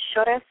actually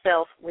shot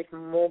ourselves with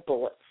more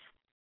bullets.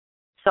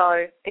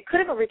 So it could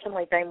have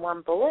originally been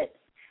one bullet,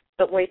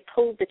 but we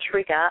pulled the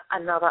trigger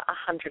another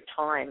 100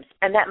 times,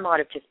 and that might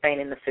have just been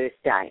in the first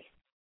day.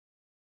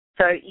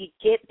 So you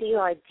get the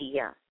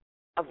idea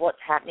of what's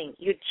happening.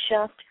 You're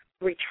just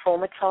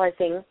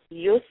re-traumatizing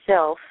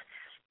yourself,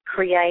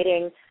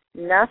 creating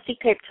nasty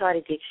peptide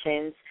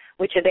addictions,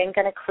 which are then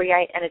going to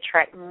create and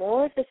attract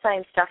more of the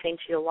same stuff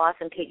into your life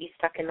and keep you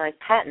stuck in those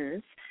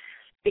patterns,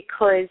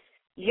 because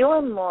you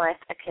and life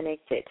are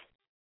connected.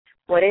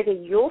 Whatever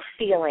you're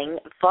feeling,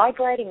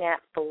 vibrating out,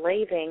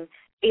 believing,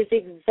 is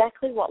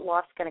exactly what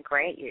life's going to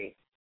grant you.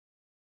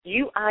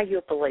 You are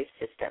your belief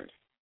systems.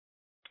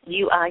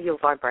 You are your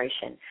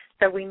vibration.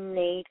 So we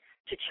need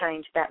to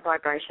change that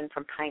vibration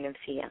from pain and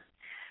fear.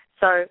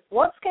 So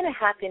what's going to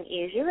happen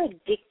is you're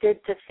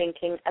addicted to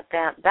thinking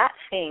about that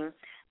thing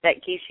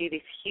that gives you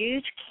this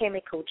huge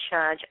chemical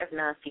charge of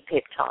nasty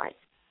peptides.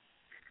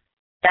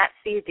 That's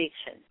the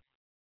addiction.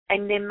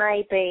 And there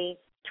may be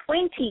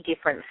 20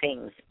 different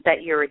things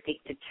that you're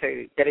addicted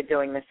to that are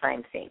doing the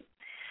same thing.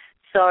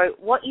 So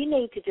what you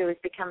need to do is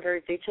become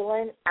very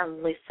vigilant and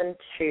listen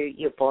to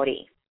your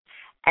body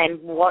and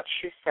watch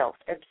yourself,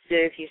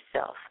 observe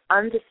yourself,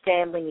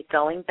 understand when you're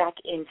going back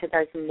into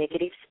those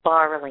negative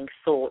spiraling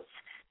thoughts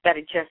that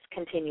are just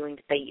continuing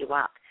to beat you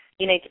up.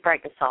 You need to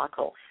break the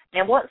cycle.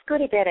 Now, what's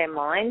good about our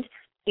mind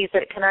is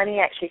that it can only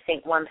actually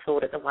think one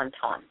thought at the one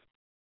time.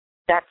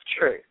 That's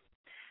true.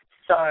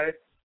 So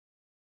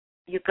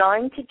you're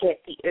going to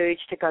get the urge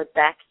to go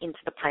back into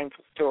the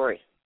painful story.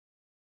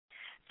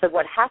 So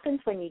what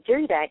happens when you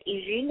do that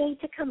is you need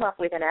to come up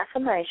with an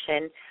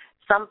affirmation,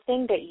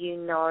 something that you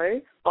know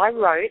by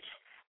rote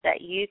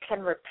that you can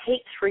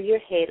repeat through your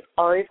head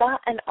over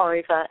and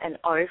over and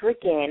over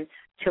again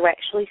to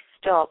actually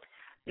stop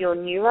your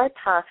neuro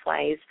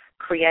pathways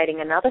creating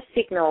another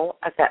signal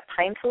of that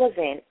painful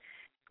event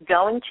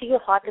going to your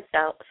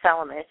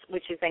hypothalamus,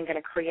 which is then going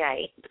to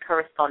create the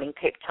corresponding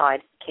peptide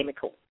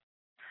chemical.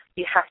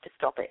 You have to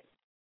stop it.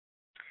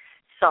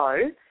 So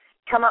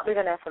come up with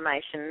an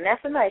affirmation. An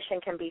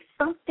affirmation can be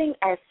something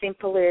as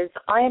simple as,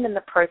 I am in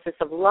the process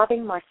of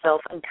loving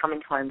myself and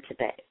coming home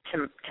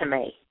to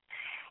me.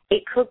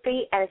 It could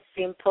be as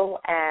simple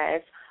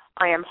as,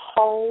 I am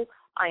whole,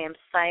 I am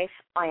safe,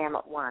 I am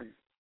at one.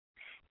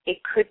 It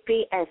could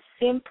be as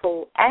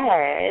simple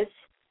as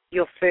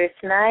your first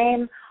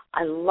name,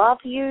 I love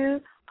you,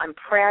 I'm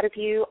proud of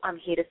you, I'm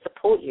here to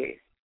support you.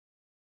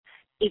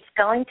 It's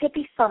going to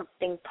be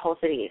something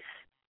positive.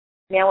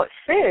 Now, at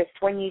first,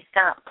 when you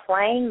start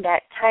playing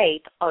that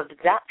tape of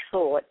that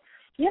thought,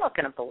 you're not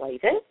going to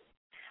believe it.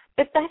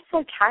 But that's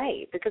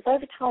okay, because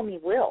over time you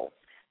will.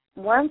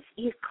 Once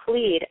you've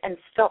cleared and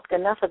stopped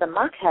enough of the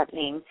muck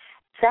happening,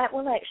 that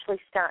will actually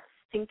start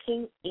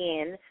sinking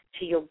in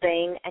to your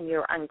being and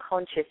your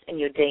unconscious and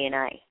your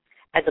DNA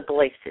as a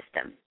belief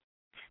system.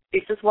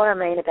 This is what I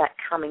mean about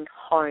coming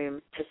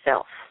home to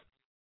self.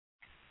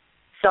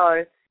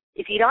 So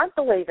if you don't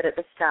believe it at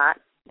the start,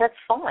 that's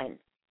fine,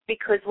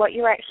 because what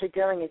you're actually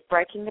doing is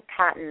breaking the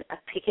pattern of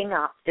picking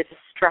up the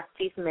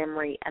destructive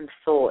memory and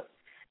thought.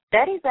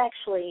 That is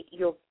actually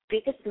your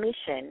biggest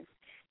mission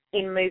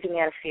in moving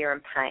out of fear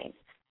and pain.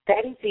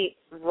 That is it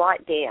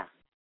right there,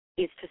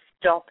 is to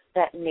stop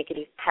that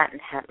negative pattern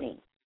happening.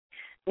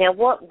 Now,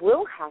 what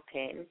will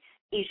happen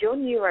is your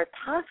neuro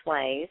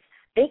pathways,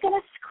 they're going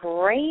to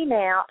scream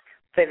out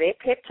for their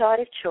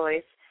peptide of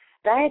choice.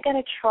 They are going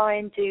to try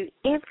and do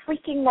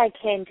everything they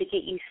can to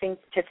get you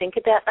to think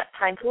about that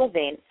painful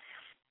event.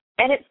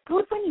 And it's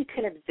good when you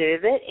can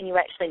observe it and you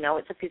actually know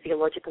it's a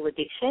physiological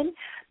addiction,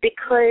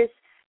 because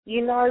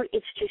you know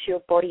it's just your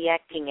body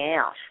acting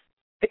out.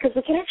 Because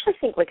we can actually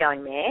think we're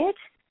going mad.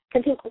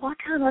 Can think, why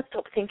can't I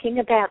stop thinking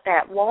about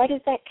that? Why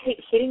does that keep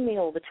hitting me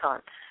all the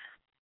time?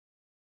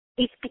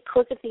 It's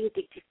because of the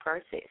addictive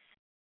process.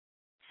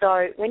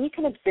 So when you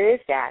can observe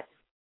that,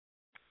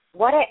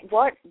 what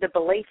the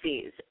belief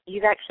is,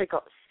 you've actually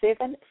got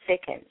 7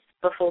 seconds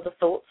before the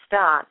thoughts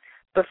start,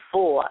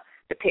 before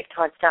the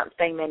peptide starts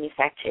being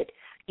manufactured.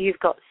 You've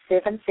got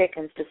 7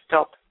 seconds to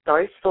stop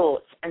those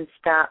thoughts and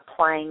start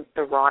playing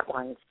the right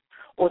ones,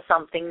 or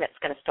something that's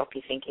going to stop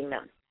you thinking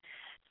them.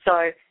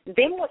 So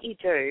then what you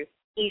do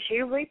is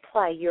you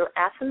replay your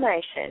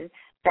affirmation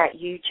that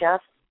you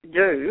just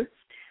do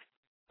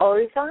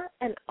over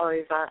and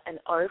over and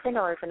over and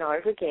over and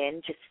over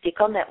again. Just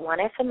stick on that one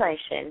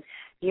affirmation.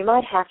 You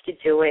might have to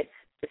do it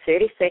for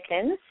 30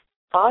 seconds,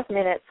 5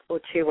 minutes, or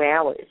 2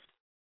 hours,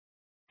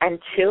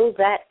 until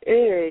that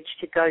urge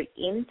to go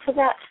into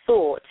that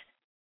thought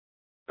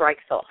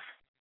breaks off.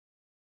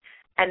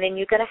 And then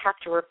you're going to have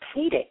to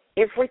repeat it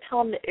every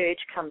time the urge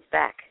comes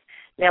back.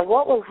 Now,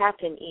 what will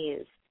happen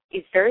is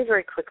very,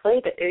 very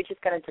quickly, the urge is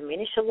going to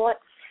diminish a lot,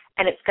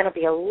 and it's going to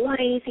be a lot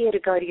easier to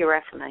go to your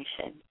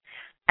affirmation.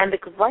 And the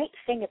great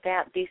thing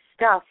about this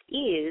stuff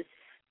is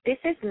this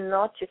is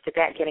not just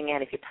about getting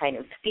out of your pain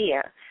and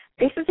fear.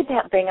 This is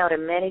about being able to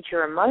manage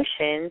your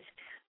emotions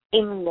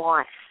in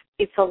life.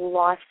 It's a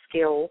life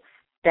skill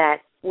that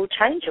will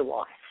change your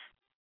life.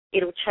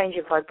 It will change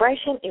your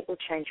vibration. It will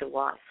change your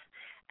life.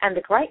 And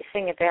the great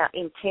thing about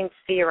intense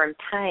fear and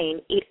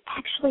pain, it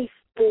actually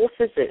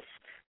forces us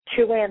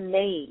to our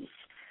knees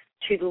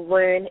to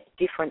learn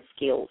different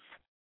skills,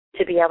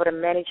 to be able to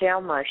manage our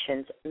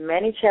emotions,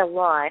 manage our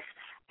life,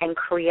 and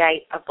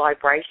create a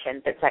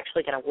vibration that's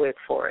actually going to work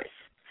for us.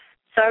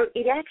 So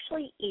it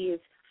actually is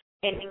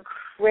an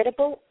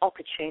incredible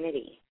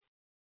opportunity.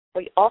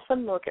 We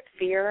often look at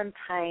fear and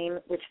pain,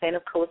 which then,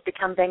 of course,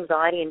 becomes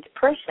anxiety and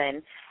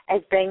depression,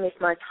 as being this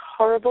most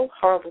horrible,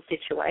 horrible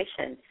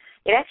situation.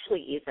 It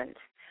actually isn't.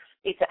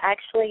 It's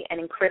actually an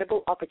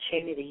incredible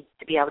opportunity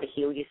to be able to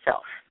heal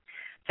yourself.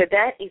 So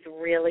that is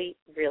really,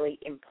 really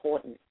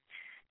important.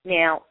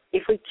 Now,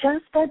 if we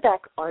just go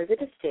back over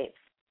the steps,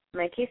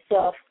 make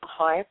yourself a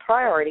higher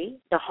priority.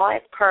 The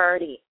highest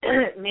priority,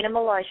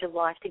 minimize your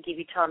life to give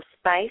you time,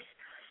 space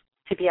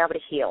to be able to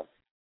heal.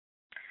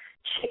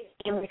 Check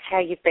in with how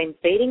you've been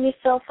beating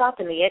yourself up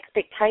and the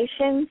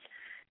expectations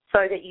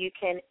so that you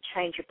can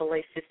change your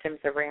belief systems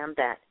around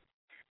that.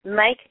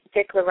 Make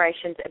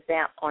declarations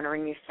about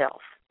honouring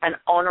yourself and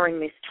honouring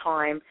this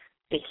time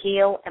to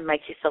heal and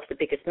make yourself the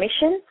biggest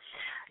mission.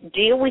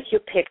 Deal with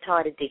your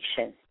peptide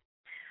addiction.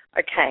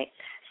 Okay,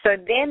 so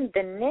then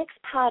the next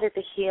part of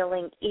the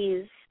healing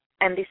is,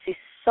 and this is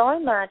so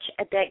much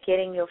about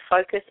getting your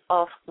focus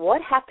off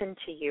what happened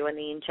to you and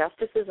the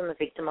injustices and the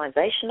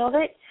victimization of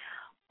it,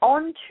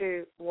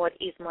 onto what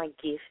is my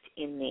gift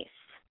in this.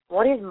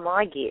 What is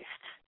my gift?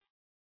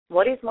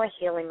 What is my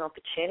healing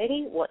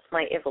opportunity? What's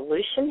my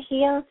evolution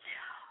here?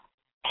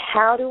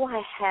 How do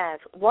I have,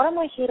 what am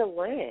I here to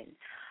learn?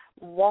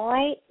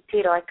 Why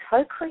did I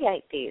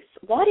co-create this?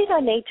 Why did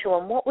I need to,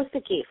 and what was the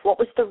gift? What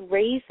was the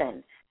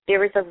reason?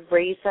 There is a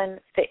reason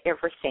for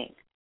everything.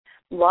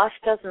 Life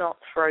does not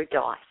throw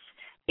dice.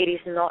 It is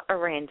not a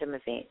random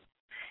event.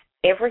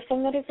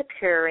 Everything that is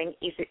occurring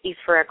is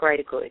for our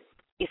greater good,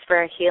 is for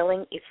our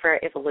healing, is for our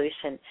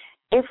evolution.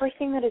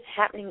 Everything that is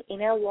happening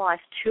in our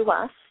life to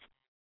us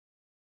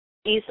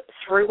is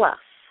through us,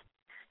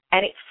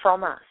 and it's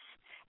from us.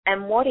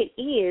 And what it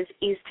is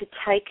to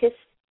take us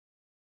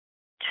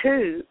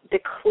to the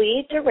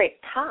clear,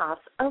 direct path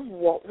of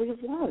what we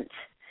want.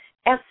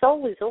 Our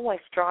soul is always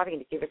striving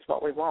to give us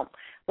what we want.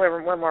 When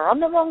we're on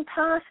the wrong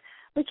path,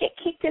 we get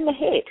kicked in the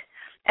head.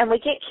 And we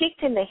get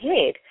kicked in the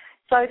head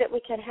so that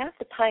we can have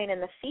the pain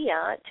and the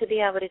fear to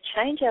be able to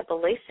change our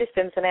belief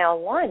systems and our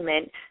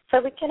alignment so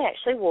we can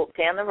actually walk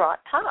down the right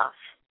path.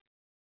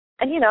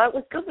 And, it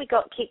was good we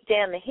got kicked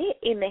in the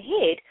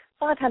head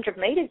 500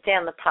 metres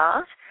down the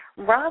path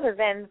rather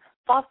than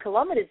 5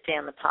 kilometres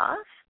down the path.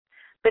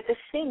 But the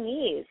thing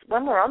is,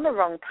 when we're on the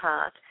wrong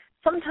path,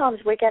 sometimes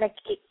we're going to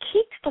get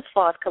kicked for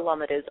 5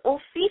 kilometres or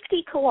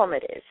 50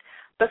 kilometres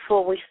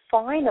before we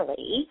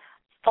finally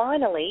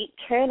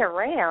turn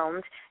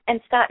around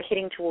and start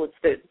heading towards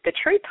the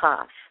true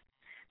path.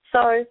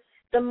 So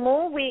the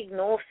more we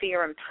ignore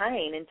fear and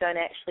pain and don't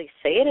actually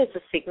see it as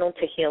a signal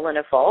to heal and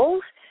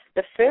evolve,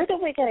 the further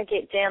we're going to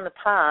get down the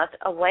path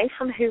away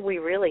from who we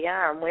really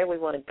are and where we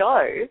want to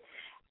go,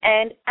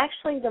 and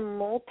actually the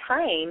more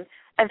pain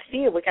and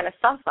fear we're going to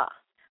suffer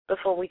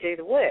before we do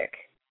the work.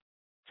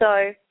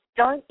 So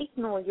don't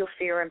ignore your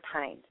fear and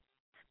pain.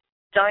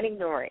 Don't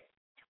ignore it.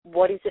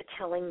 What is it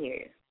telling you?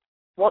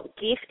 What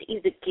gift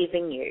is it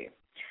giving you?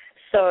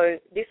 So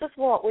this is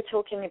what we're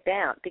talking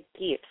about, the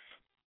gifts.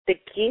 The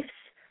gifts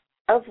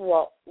of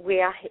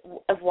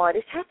why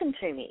this happened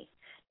to me.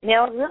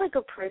 Now, a really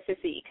good process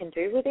that you can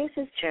do with this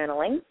is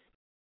journaling.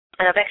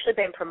 And I've actually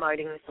been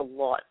promoting this a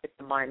lot at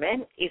the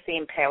moment, is the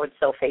Empowered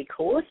Self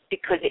e-course,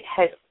 because it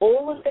has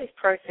all of these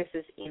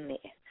processes in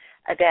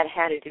there about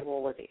how to do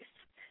all of this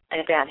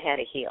and about how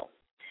to heal.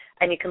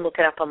 And you can look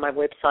it up on my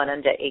website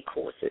under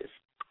e-courses,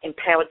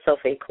 Empowered Self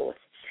e-course.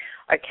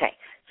 Okay,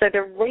 so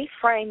the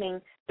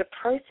reframing, the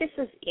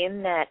processes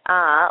in that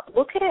are,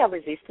 look at our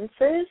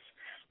resistances.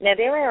 Now,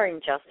 they're our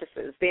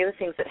injustices. They're the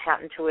things that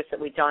happen to us that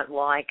we don't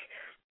like,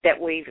 that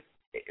we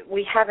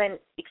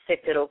haven't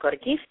accepted or got a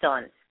gift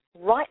on.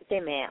 Write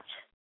them out.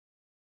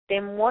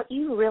 Then what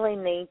you really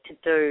need to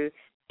do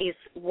is,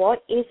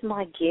 what is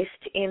my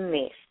gift in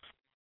this?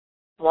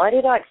 Why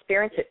did I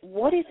experience it?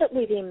 What is it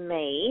within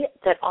me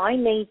that I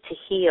need to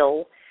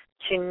heal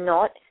to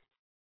not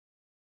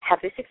have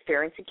this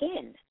experience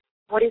again?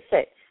 What is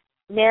it?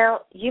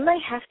 Now, you may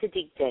have to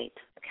dig deep,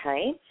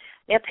 okay?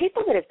 Now,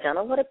 people that have done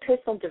a lot of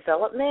personal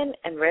development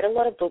and read a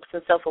lot of books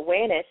on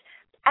self-awareness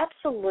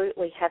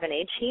absolutely have an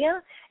edge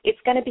here. It's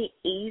going to be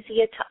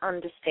easier to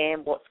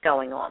understand what's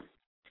going on,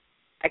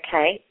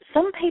 okay?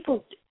 Some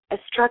people are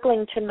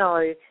struggling to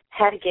know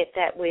how to get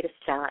that, where to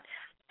start.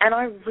 And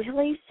I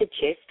really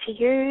suggest to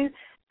you,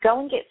 go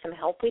and get some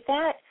help with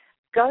that.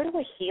 Go to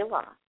a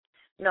healer.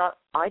 Now,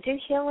 I do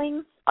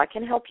healing. I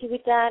can help you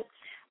with that.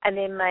 And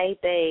there may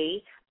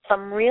be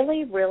some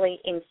really, really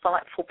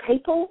insightful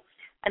people.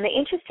 And the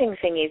interesting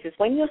thing is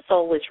when your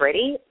soul is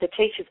ready, the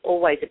teachers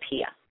always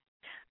appear.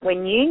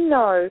 When you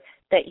know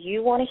that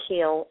you want to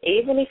heal,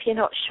 even if you're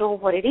not sure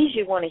what it is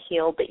you want to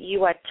heal, but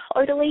you are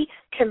totally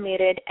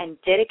committed and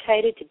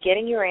dedicated to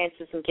getting your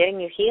answers and getting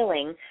your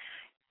healing,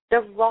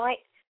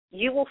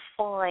 you will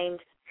find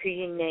who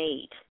you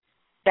need.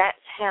 That's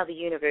how the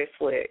universe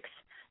works.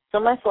 It's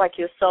almost like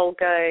your soul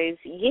goes,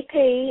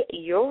 yippee,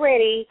 you're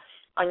ready.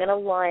 I'm going to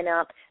line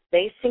up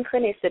these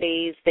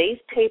synchronicities, these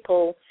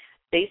people,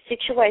 these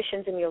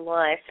situations in your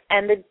life.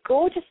 And the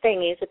gorgeous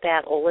thing is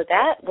about all of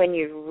that, when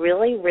you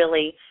really,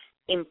 really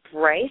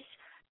embrace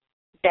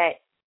that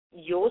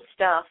your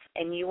stuff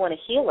and you want to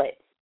heal it,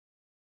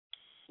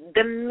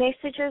 the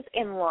messages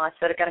in life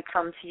that are going to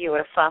come to you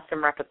at a fast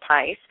and rapid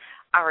pace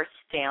are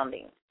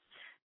astounding.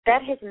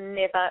 That has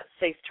never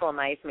ceased to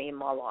amaze me in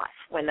my life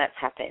when that's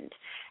happened.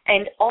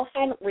 And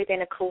often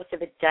within a course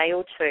of a day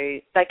or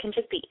two, they can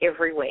just be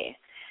everywhere.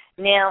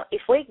 Now,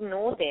 if we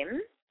ignore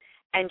them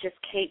and just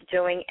keep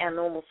doing our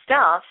normal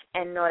stuff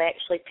and not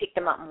actually pick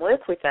them up and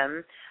work with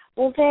them,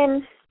 well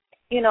then,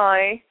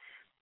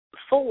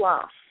 fool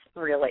us,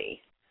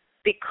 really.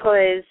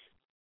 Because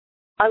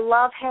I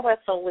love how our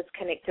soul is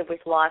connected with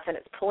life and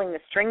it's pulling the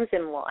strings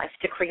in life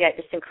to create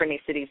the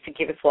synchronicities to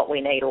give us what we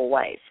need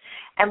always.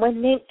 And we're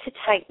meant to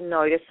take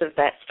notice of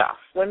that stuff.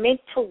 We're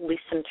meant to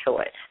listen to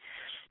it.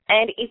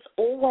 And it's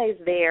always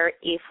there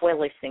if we're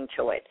listening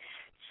to it.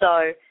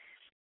 So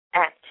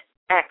act,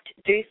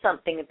 do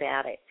something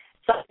about it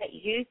so that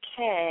you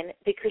can,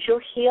 because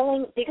your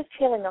biggest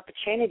healing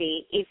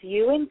opportunity is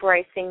you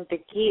embracing the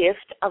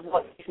gift of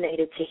what you've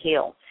needed to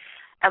heal.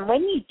 And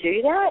when you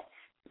do that,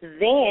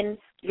 then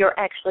you're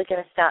actually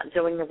going to start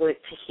doing the work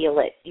to heal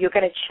it. You're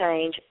going to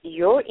change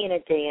your inner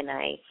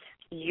DNA,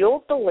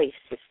 your belief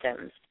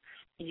systems,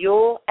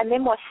 and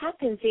then what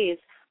happens is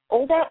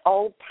all that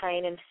old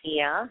pain and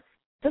fear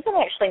doesn't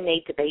actually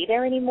need to be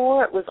there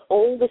anymore. It was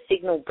all the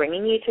signal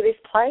bringing you to this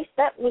place.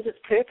 That was its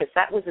purpose.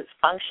 That was its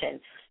function.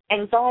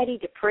 Anxiety,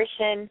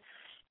 depression,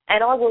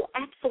 and I will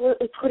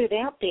absolutely put it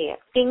out there.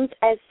 Things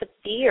as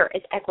severe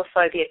as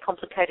agoraphobia,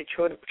 complicated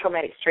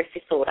traumatic stress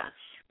disorder,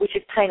 which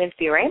is pain and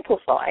fear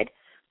amplified.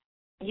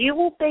 You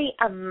will be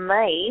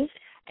amazed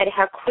at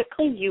how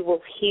quickly you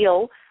will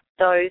heal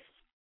those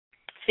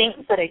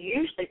things that are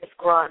usually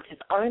described as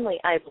only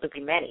able to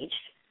be managed,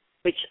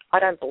 which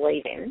I don't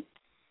believe in.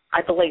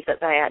 I believe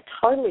that they are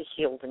totally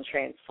healed and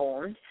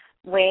transformed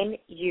when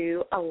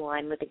you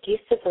align with the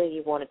gifts of where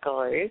you want to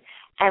go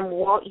and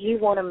what you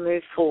want to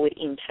move forward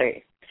into.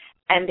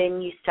 And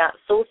then you start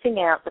sourcing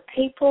out the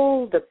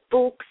people, the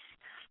books,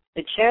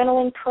 the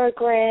journaling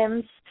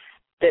programs,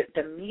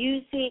 the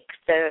music,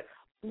 the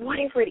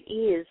whatever it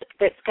is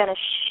that's going to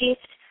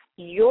shift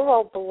your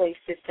old belief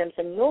systems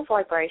and your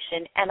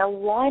vibration and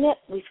align it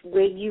with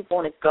where you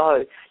want to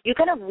go. You're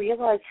going to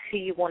realize who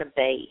you want to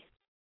be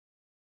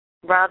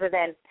rather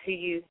than who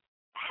you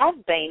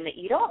have been that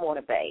you don't want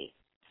to be.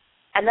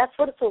 And that's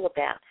what it's all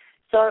about.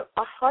 So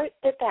I hope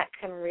that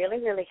can really,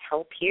 really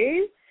help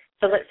you.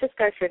 So let's just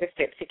go through the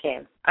steps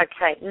again.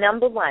 Okay,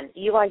 number 1,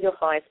 you are your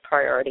highest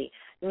priority.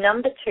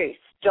 Number 2,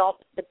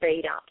 stop the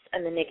beat-ups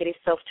and the negative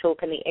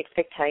self-talk and the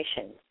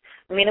expectations.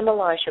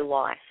 Minimize your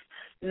life.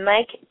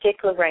 Make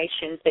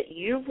declarations that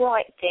you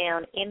write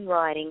down in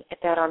writing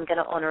about I'm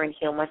going to honor and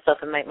heal myself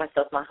and make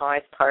myself my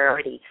highest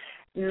priority.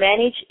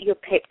 Manage your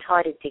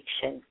peptide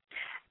addiction.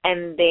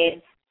 And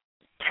then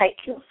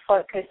take your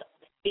focus on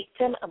the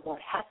victim and what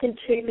happened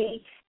to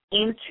me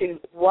into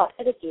what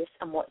are the gifts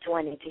and what do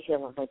I need to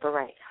heal and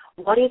liberate.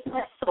 What is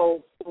my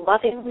soul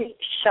lovingly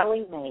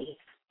showing me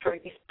through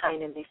this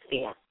pain and this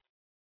fear?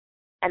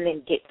 And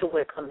then get to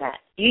work on that.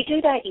 You do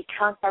that, you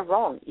can't go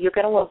wrong. You're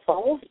going to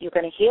evolve, you're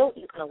going to heal,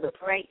 you're going to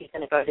liberate, you're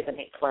going to go to the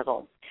next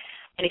level.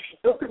 And if you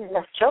do a good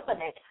enough job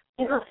on it,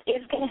 you're not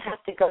ever going to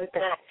have to go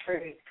back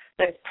through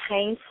those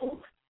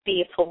painful,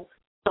 fearful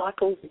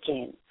cycles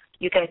again.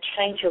 You're going to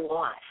change your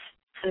life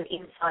from the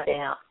inside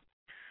out.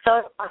 So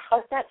I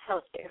hope that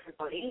helps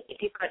everybody.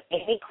 If you've got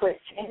any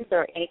questions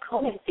or any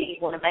comments that you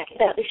want to make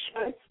about this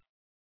show,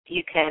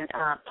 you can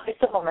post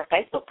them on my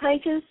Facebook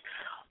pages,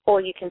 or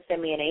you can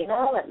send me an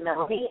email at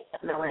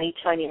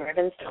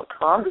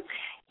melanie@melanietoniaevans.com.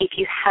 If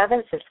you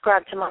haven't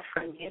subscribed to my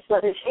free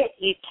newsletters yet,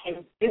 you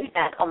can do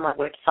that on my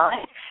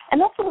website.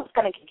 And that's what's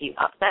going to give you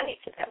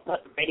updates about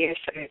what radio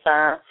shows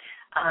are.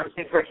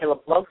 There's regular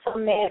blogs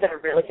on there that are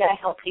really going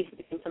to help you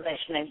with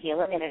information and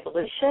healing and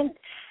evolution.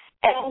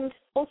 And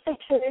also,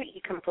 too,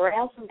 you can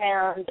browse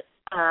around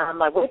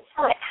my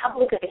website, have a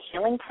look at the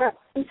healing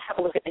programs, have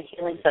a look at the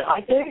healings that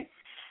I do,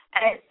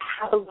 and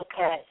have a look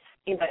at,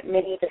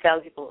 many of the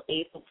valuable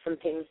ebooks and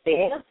things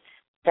there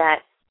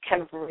that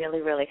can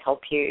really, really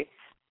help you.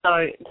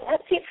 So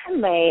that's it from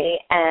me,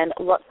 and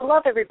lots of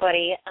love,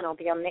 everybody, and I'll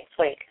be on next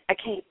week.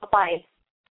 Okay, bye-bye.